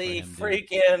happier for the him. dude.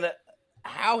 freaking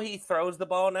how he throws the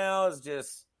ball now is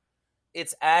just,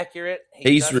 it's accurate.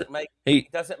 He He's doesn't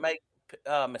make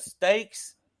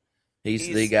mistakes. He's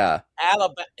the guy.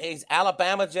 He's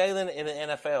Alabama Jalen in the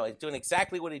NFL. He's doing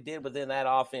exactly what he did within that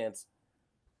offense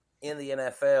in the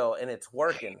NFL, and it's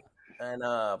working. And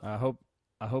I hope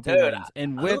he dude, wins.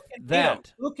 And with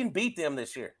who can beat them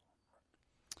this year?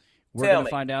 we're tell going me.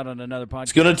 to find out on another podcast.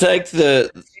 It's going to take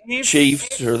the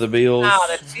Chiefs or the Bills. No,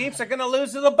 the Chiefs are going to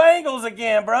lose to the Bengals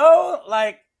again, bro.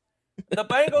 Like, the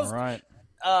Bengals. All right.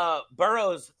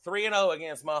 Burrow's 3-0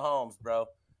 against Mahomes, bro.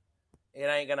 It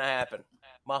ain't going to happen.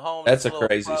 Mahomes. That's is a little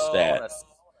crazy pro, stat. and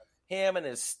him and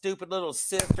his stupid little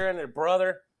sister and his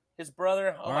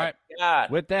brother. Oh, All my right. God.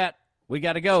 With that, we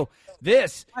got to go.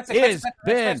 This has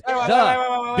been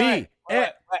the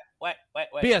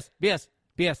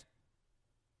BS.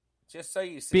 Just so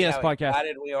you see BS how podcast.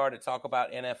 excited we are to talk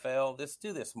about NFL, let's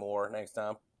do this more next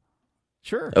time.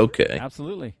 Sure. Okay.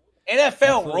 Absolutely.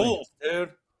 NFL rules,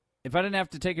 dude. If I didn't have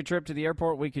to take a trip to the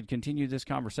airport, we could continue this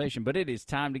conversation, but it is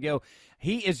time to go.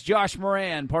 He is Josh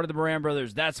Moran, part of the Moran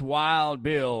Brothers. That's Wild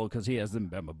Bill, because he has them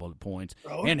Bama bullet points.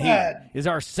 And he is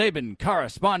our Saban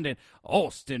correspondent,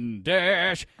 Austin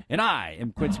Dash. And I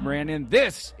am Quincy Moran, and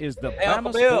this is the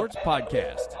Bama Sports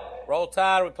Podcast. Roll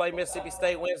Tide. We play Mississippi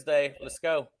State Wednesday. Let's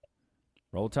go.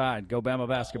 Roll Tide. Go Bama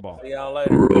basketball. See y'all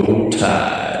later. Roll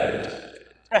Tide.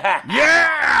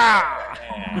 Yeah!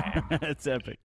 That's epic.